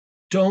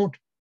 Don't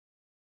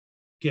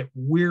get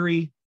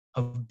weary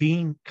of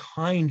being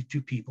kind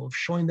to people, of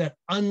showing that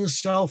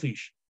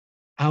unselfish,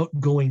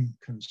 outgoing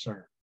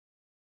concern.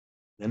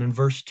 Then in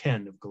verse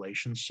 10 of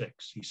Galatians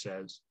 6, he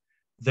says,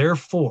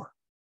 therefore,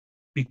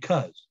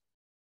 because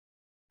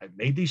I've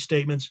made these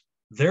statements,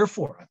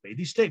 therefore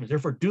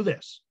do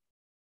this.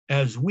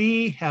 As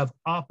we have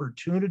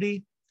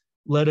opportunity,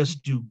 let us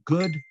do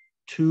good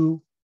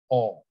to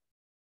all,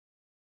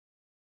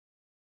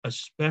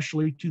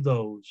 especially to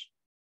those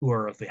who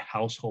are of the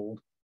household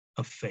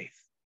of faith.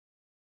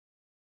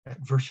 That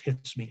verse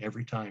hits me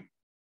every time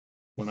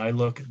when I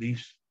look at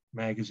these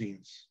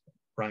magazines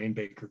Brian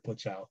Baker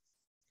puts out.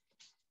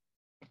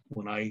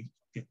 When I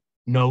get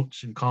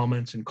notes and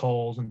comments and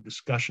calls and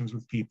discussions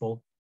with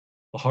people,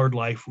 the hard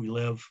life we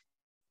live,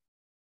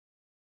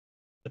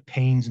 the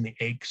pains and the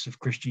aches of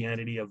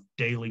Christianity, of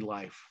daily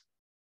life.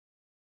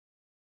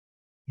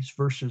 These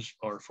verses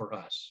are for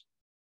us.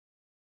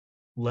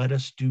 Let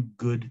us do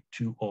good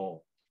to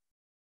all,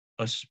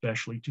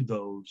 especially to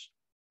those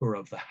who are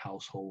of the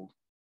household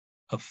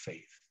of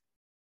faith.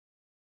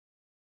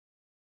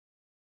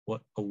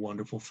 What a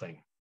wonderful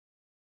thing.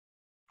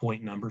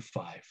 Point number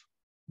 5,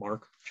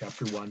 Mark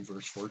chapter 1,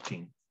 verse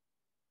 14.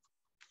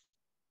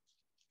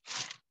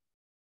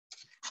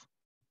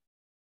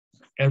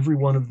 Every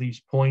one of these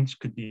points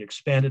could be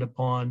expanded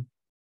upon.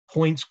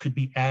 Points could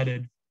be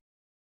added.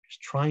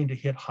 Just trying to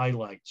hit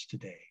highlights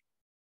today.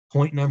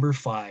 Point number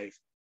 5,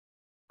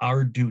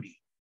 our duty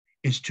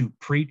is to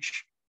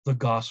preach the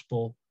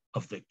gospel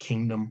of the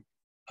kingdom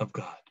of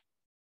God.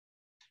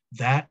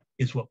 That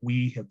is what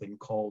we have been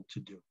called to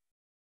do.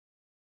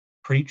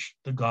 Preach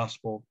the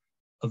gospel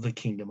of the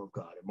kingdom of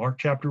God. In Mark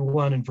chapter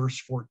 1 and verse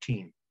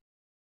 14,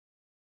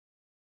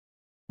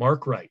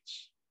 Mark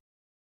writes,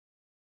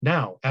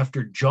 now,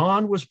 after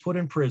John was put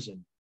in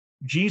prison,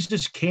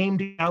 Jesus came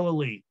to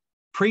Galilee,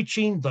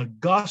 preaching the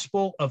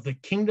gospel of the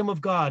kingdom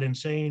of God and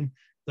saying,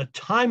 the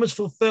time is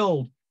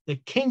fulfilled. The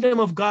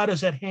kingdom of God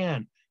is at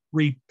hand.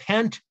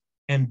 Repent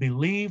and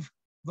believe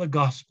the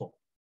gospel.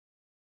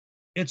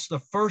 It's the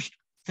first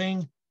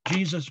thing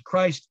Jesus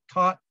Christ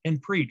taught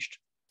and preached.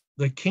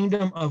 The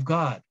kingdom of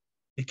God,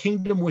 the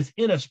kingdom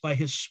within us by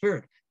his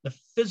Spirit, the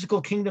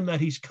physical kingdom that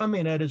he's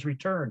coming at his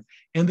return,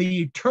 and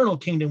the eternal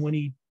kingdom when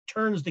he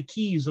turns the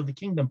keys of the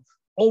kingdom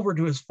over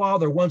to his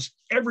Father once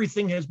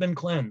everything has been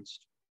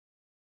cleansed.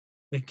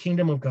 The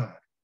kingdom of God.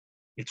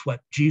 It's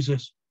what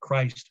Jesus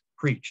Christ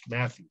preached,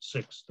 Matthew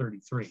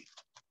 6:33.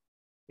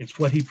 It's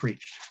what he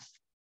preached.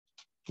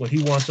 What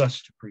he wants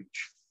us to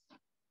preach.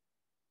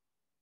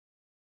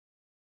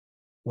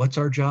 What's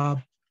our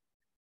job?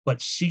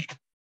 But seek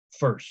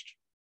first.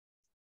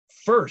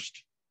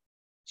 First,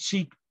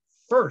 seek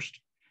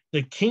first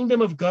the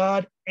kingdom of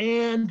God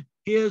and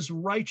his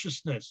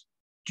righteousness.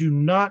 Do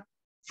not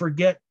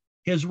forget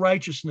his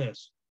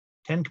righteousness.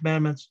 10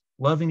 commandments,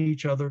 loving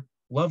each other,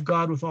 love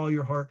God with all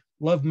your heart,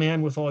 love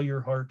man with all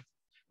your heart,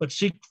 but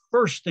seek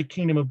first the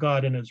kingdom of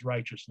God and his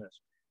righteousness,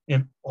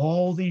 and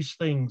all these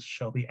things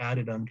shall be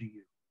added unto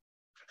you.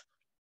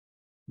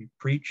 We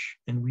preach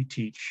and we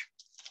teach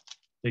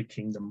the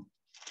kingdom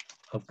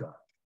of God.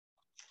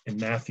 In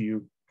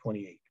Matthew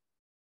 28,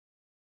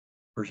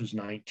 verses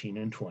 19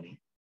 and 20,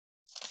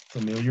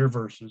 familiar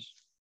verses,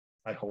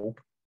 I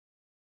hope.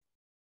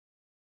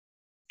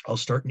 I'll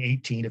start in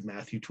 18 of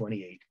Matthew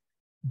 28.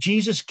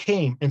 Jesus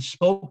came and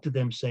spoke to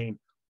them, saying,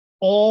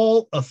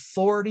 all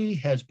authority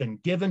has been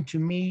given to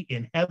me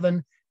in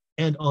heaven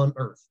and on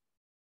earth.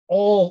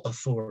 All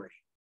authority.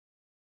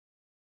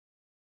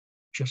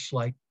 Just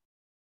like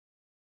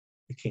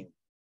the king.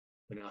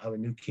 We now have a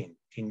new king,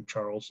 King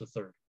Charles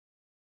III.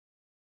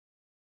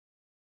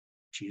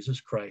 Jesus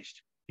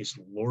Christ is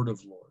Lord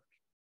of Lords,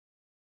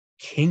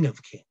 King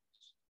of Kings,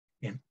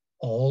 and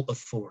all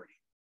authority.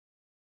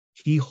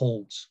 He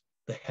holds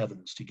the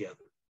heavens together.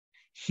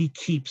 He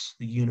keeps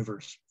the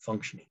universe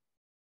functioning.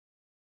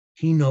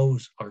 He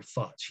knows our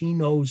thoughts. He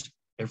knows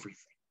everything.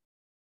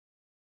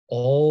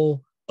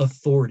 All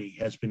authority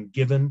has been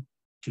given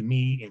to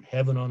me in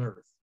heaven on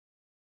earth.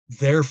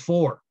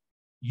 Therefore,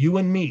 you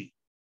and me,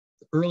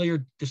 the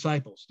earlier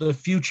disciples, the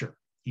future,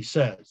 he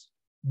says,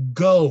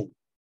 go.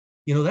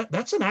 You know,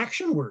 that's an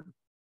action word.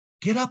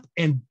 Get up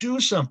and do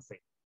something.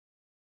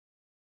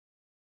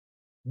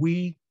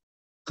 We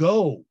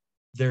go,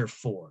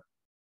 therefore,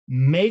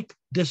 make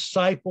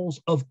disciples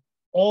of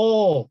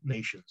all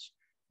nations,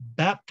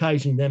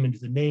 baptizing them into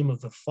the name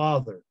of the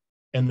Father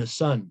and the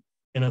Son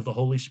and of the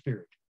Holy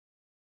Spirit,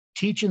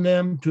 teaching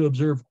them to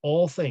observe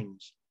all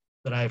things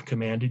that I have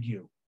commanded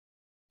you.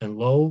 And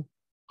lo,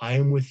 I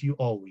am with you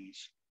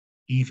always,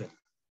 even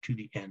to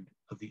the end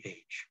of the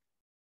age.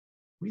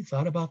 We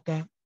thought about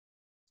that?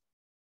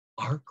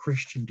 Our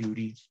Christian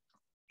duty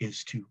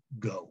is to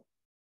go,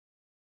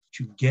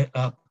 to get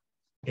up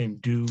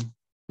and do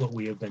what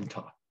we have been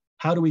taught.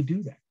 How do we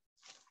do that?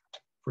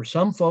 For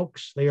some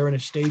folks, they are in a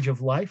stage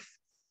of life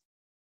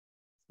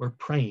where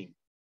praying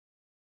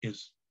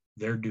is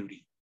their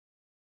duty.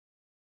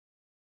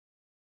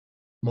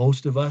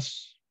 Most of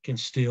us can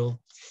still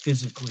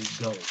physically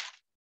go.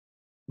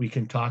 We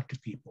can talk to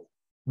people.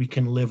 We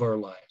can live our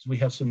lives. We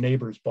have some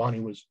neighbors, Bonnie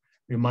was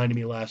reminding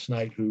me last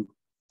night, who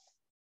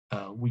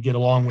we get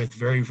along with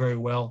very, very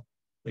well.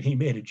 But he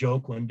made a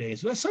joke one day.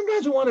 So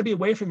sometimes we want to be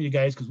away from you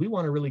guys because we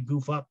want to really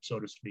goof up, so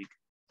to speak.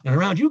 And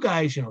around you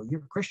guys, you know,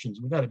 you're Christians.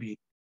 We got to be.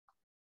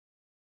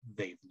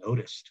 They've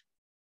noticed.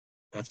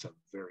 That's a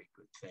very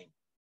good thing.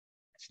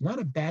 It's not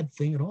a bad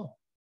thing at all.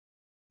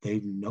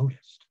 They've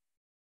noticed.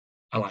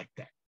 I like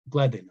that. I'm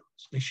glad they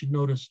noticed. They should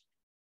notice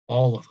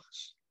all of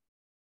us.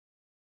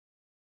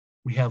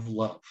 We have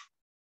love.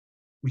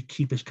 We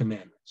keep his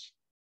commandments.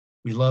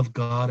 We love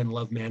God and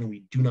love man, and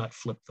we do not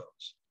flip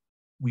those.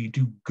 We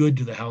do good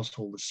to the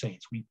household of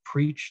saints. We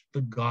preach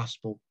the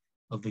gospel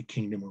of the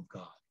kingdom of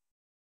God.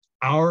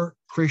 Our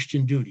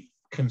Christian duty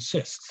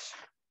consists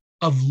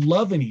of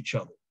loving each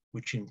other,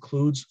 which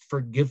includes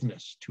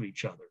forgiveness to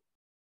each other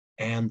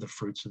and the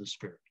fruits of the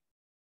Spirit.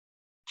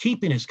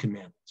 Keeping his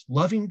commandments,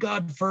 loving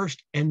God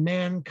first and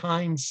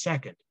mankind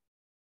second,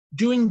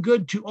 doing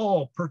good to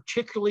all,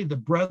 particularly the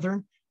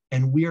brethren,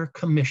 and we are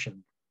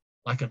commissioned,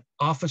 like an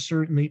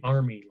officer in the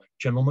army, like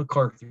General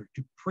MacArthur,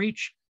 to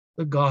preach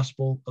the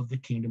gospel of the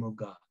kingdom of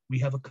God. We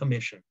have a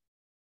commission.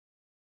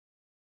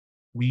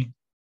 We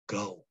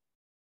go.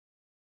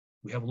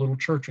 We have a little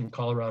church in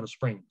Colorado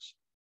Springs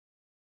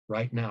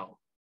right now.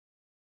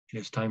 It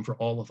is time for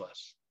all of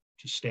us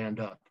to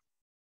stand up,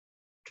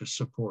 to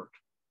support,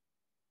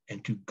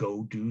 and to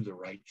go do the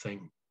right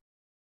thing.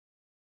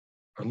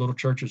 Our little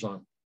church is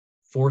on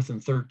 4th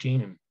and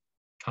 13, and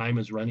time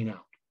is running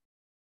out.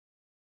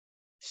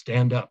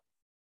 Stand up,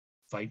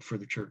 fight for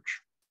the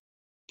church.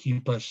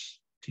 Keep us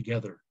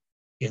together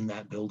in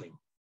that building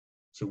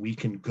so we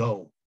can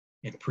go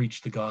and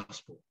preach the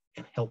gospel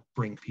and help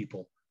bring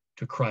people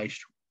to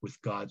Christ with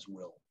God's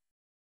will.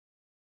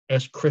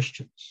 As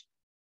Christians,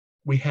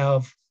 we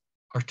have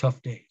our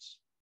tough days.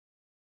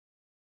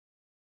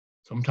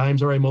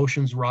 Sometimes our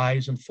emotions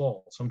rise and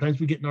fall. Sometimes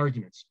we get in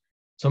arguments.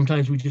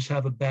 Sometimes we just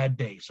have a bad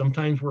day.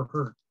 Sometimes we're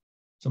hurt.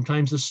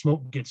 Sometimes the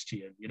smoke gets to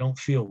you. You don't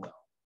feel well.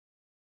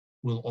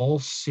 We'll all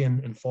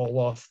sin and fall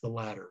off the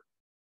ladder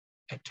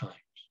at times.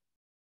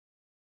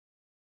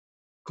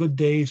 Good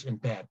days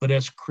and bad. But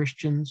as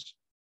Christians,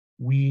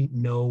 we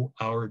know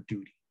our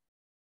duty.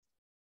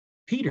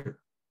 Peter,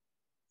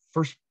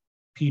 1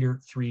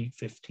 Peter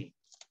 3:15.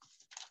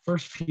 1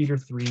 Peter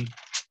 3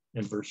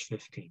 and verse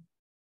 15.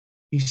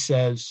 He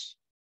says,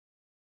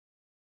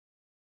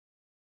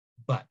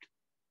 but,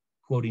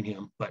 quoting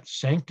him, but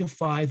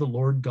sanctify the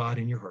Lord God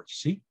in your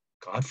hearts. See,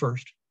 God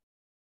first.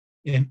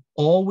 And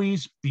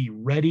always be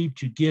ready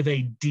to give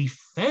a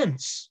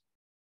defense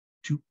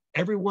to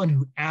everyone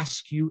who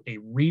asks you a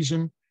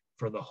reason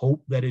for the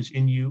hope that is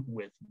in you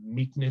with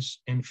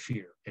meekness and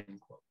fear, end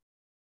quote.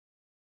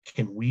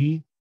 Can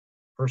we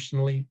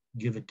personally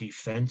give a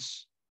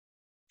defense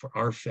for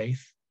our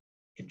faith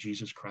in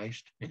Jesus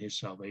Christ and his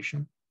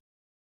salvation?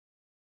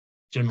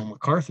 General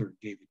MacArthur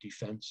gave a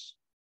defense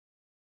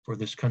for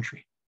this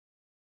country.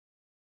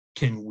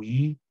 Can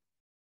we,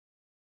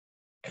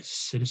 as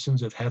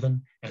citizens of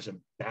heaven, as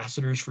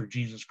ambassadors for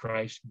Jesus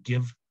Christ,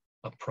 give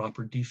a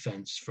proper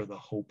defense for the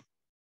hope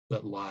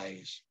that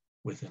lies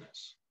within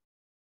us?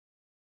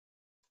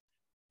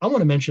 I want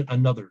to mention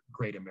another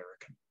great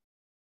American,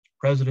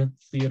 President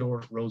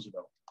Theodore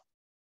Roosevelt.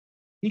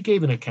 He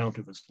gave an account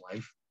of his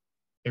life,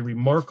 a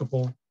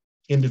remarkable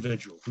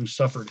individual who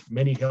suffered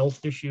many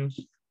health issues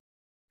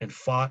and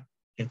fought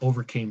and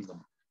overcame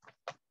them,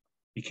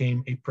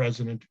 became a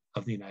president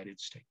of the United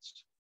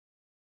States.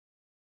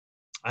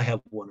 I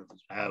have one of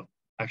his, I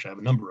have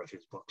a number of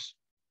his books,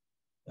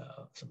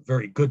 some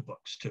very good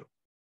books too.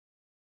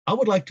 I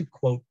would like to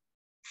quote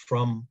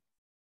from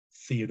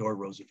Theodore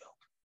Roosevelt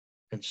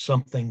and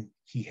something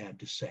he had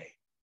to say,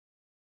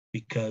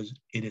 because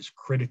it is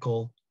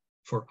critical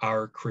for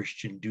our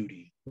Christian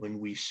duty when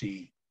we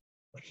see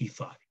what he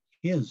thought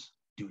his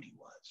duty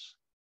was.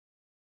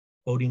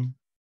 Quoting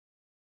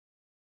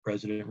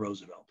President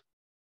Roosevelt,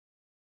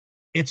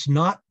 "It's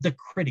not the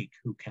critic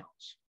who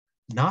counts,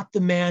 not the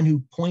man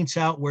who points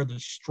out where the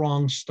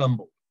strong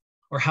stumbled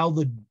or how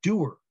the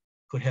doer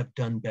could have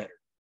done better.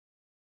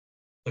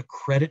 The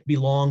credit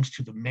belongs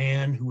to the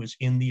man who is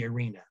in the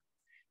arena,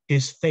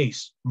 his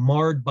face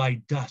marred by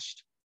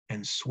dust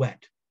and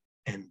sweat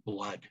and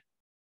blood,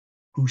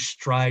 who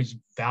strives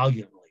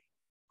valiantly,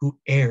 who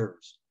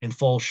errs and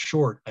falls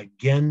short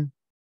again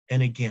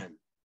and again.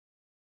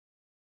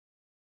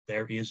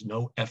 There is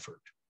no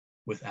effort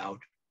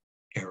without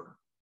error.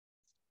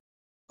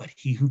 But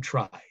he who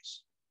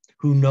tries,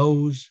 who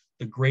knows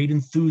the great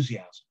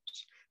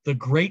enthusiasms, the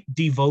great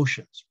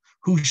devotions,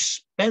 who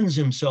spends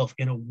himself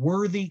in a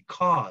worthy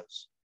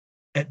cause,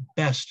 at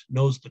best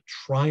knows the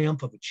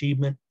triumph of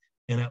achievement,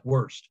 and at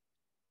worst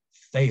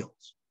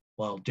fails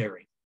while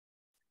daring.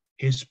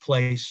 His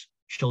place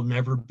shall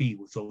never be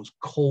with those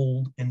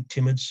cold and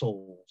timid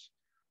souls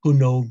who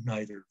know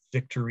neither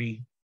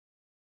victory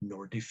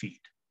nor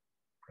defeat."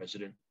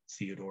 President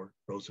Theodore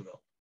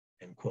Roosevelt,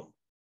 end quote.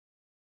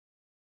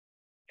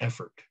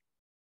 Effort,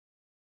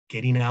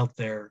 getting out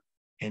there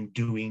and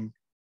doing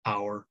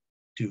our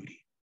duty.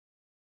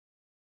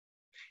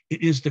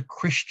 It is the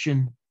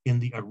Christian in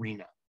the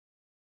arena.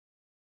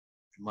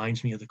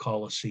 Reminds me of the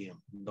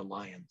Colosseum, the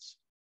lions,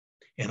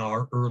 and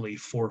our early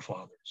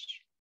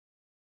forefathers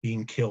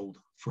being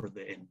killed for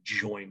the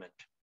enjoyment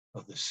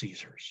of the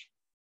Caesars.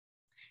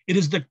 It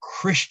is the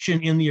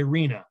Christian in the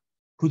arena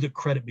who the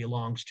credit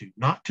belongs to,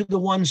 not to the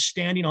ones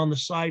standing on the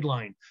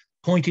sideline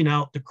pointing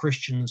out the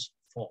Christian's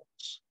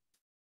faults.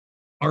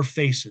 Our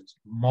faces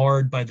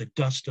marred by the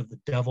dust of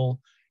the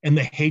devil and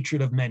the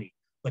hatred of many,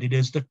 but it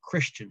is the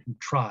Christian who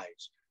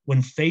tries,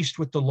 when faced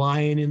with the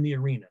lion in the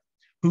arena,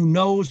 who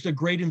knows the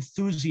great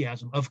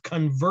enthusiasm of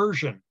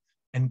conversion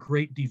and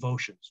great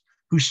devotions,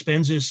 who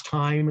spends his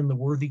time in the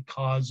worthy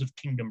cause of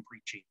kingdom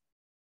preaching.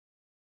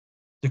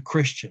 The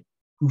Christian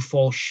who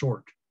falls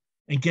short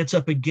and gets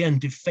up again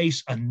to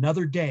face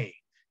another day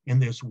in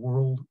this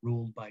world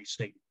ruled by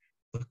Satan.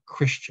 The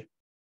Christian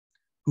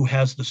who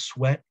has the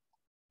sweat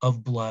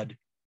of blood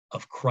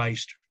of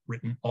Christ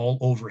written all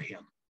over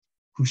him,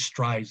 who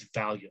strives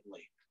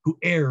valiantly, who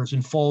errs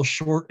and falls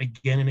short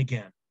again and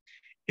again.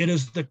 It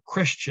is the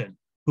Christian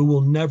who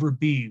will never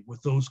be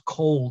with those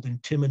cold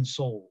and timid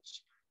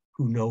souls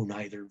who know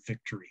neither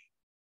victory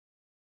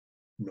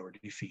nor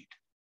defeat.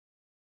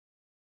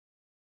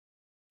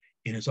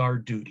 It is our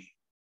duty,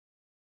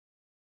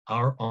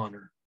 our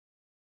honor,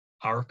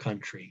 our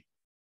country,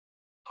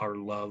 our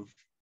love,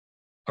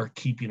 our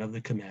keeping of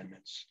the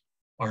commandments,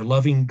 our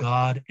loving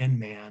God and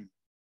man,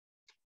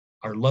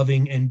 our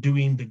loving and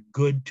doing the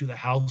good to the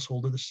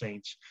household of the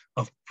saints,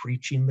 of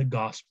preaching the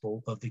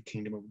gospel of the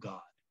kingdom of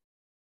God.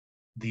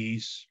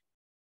 These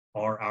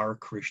are our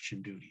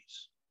Christian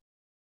duties.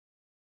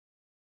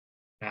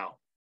 Now,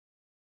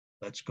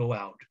 let's go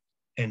out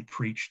and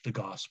preach the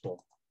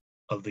gospel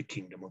of the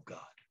kingdom of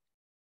God.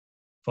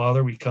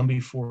 Father, we come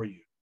before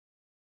you,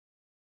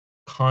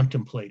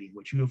 contemplating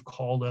what you have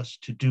called us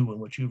to do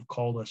and what you have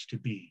called us to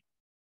be.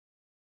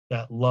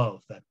 That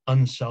love, that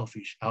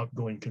unselfish,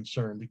 outgoing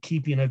concern, the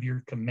keeping of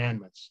your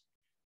commandments,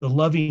 the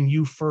loving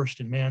you first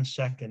and man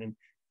second, and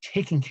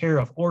taking care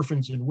of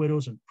orphans and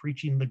widows and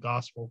preaching the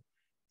gospel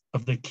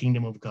of the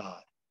kingdom of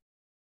God.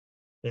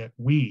 That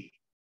we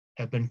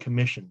have been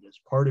commissioned as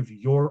part of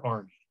your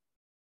army,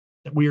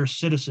 that we are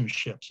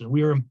citizenships and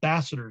we are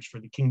ambassadors for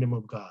the kingdom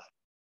of God,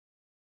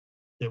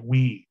 that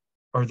we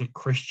are the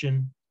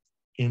Christian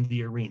in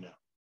the arena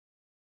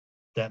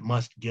that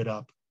must get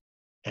up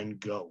and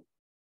go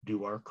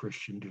do our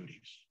Christian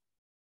duties.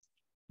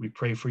 We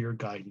pray for your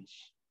guidance.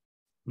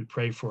 We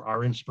pray for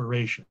our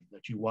inspiration,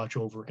 that you watch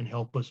over and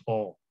help us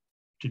all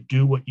to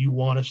do what you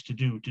want us to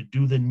do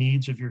the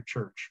needs of your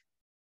church,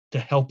 to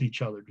help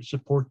each other, to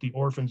support the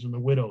orphans and the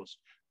widows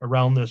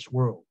around this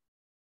world.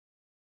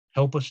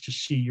 Help us to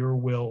see your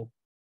will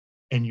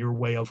and your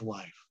way of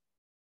life.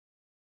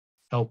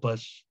 Help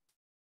us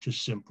to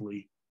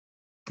simply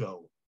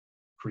go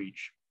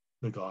preach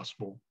the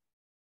gospel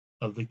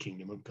of the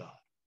kingdom of God.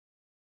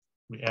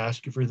 We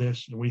ask you for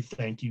this, and we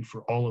thank you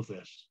for all of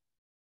this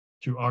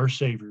through our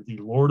Savior, the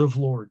Lord of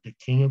Lords, the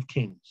King of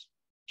Kings,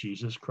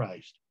 Jesus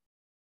Christ.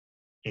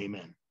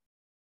 Amen.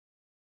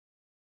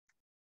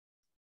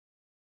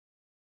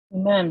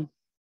 Amen.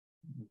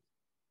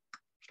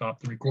 Stop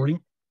the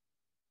recording.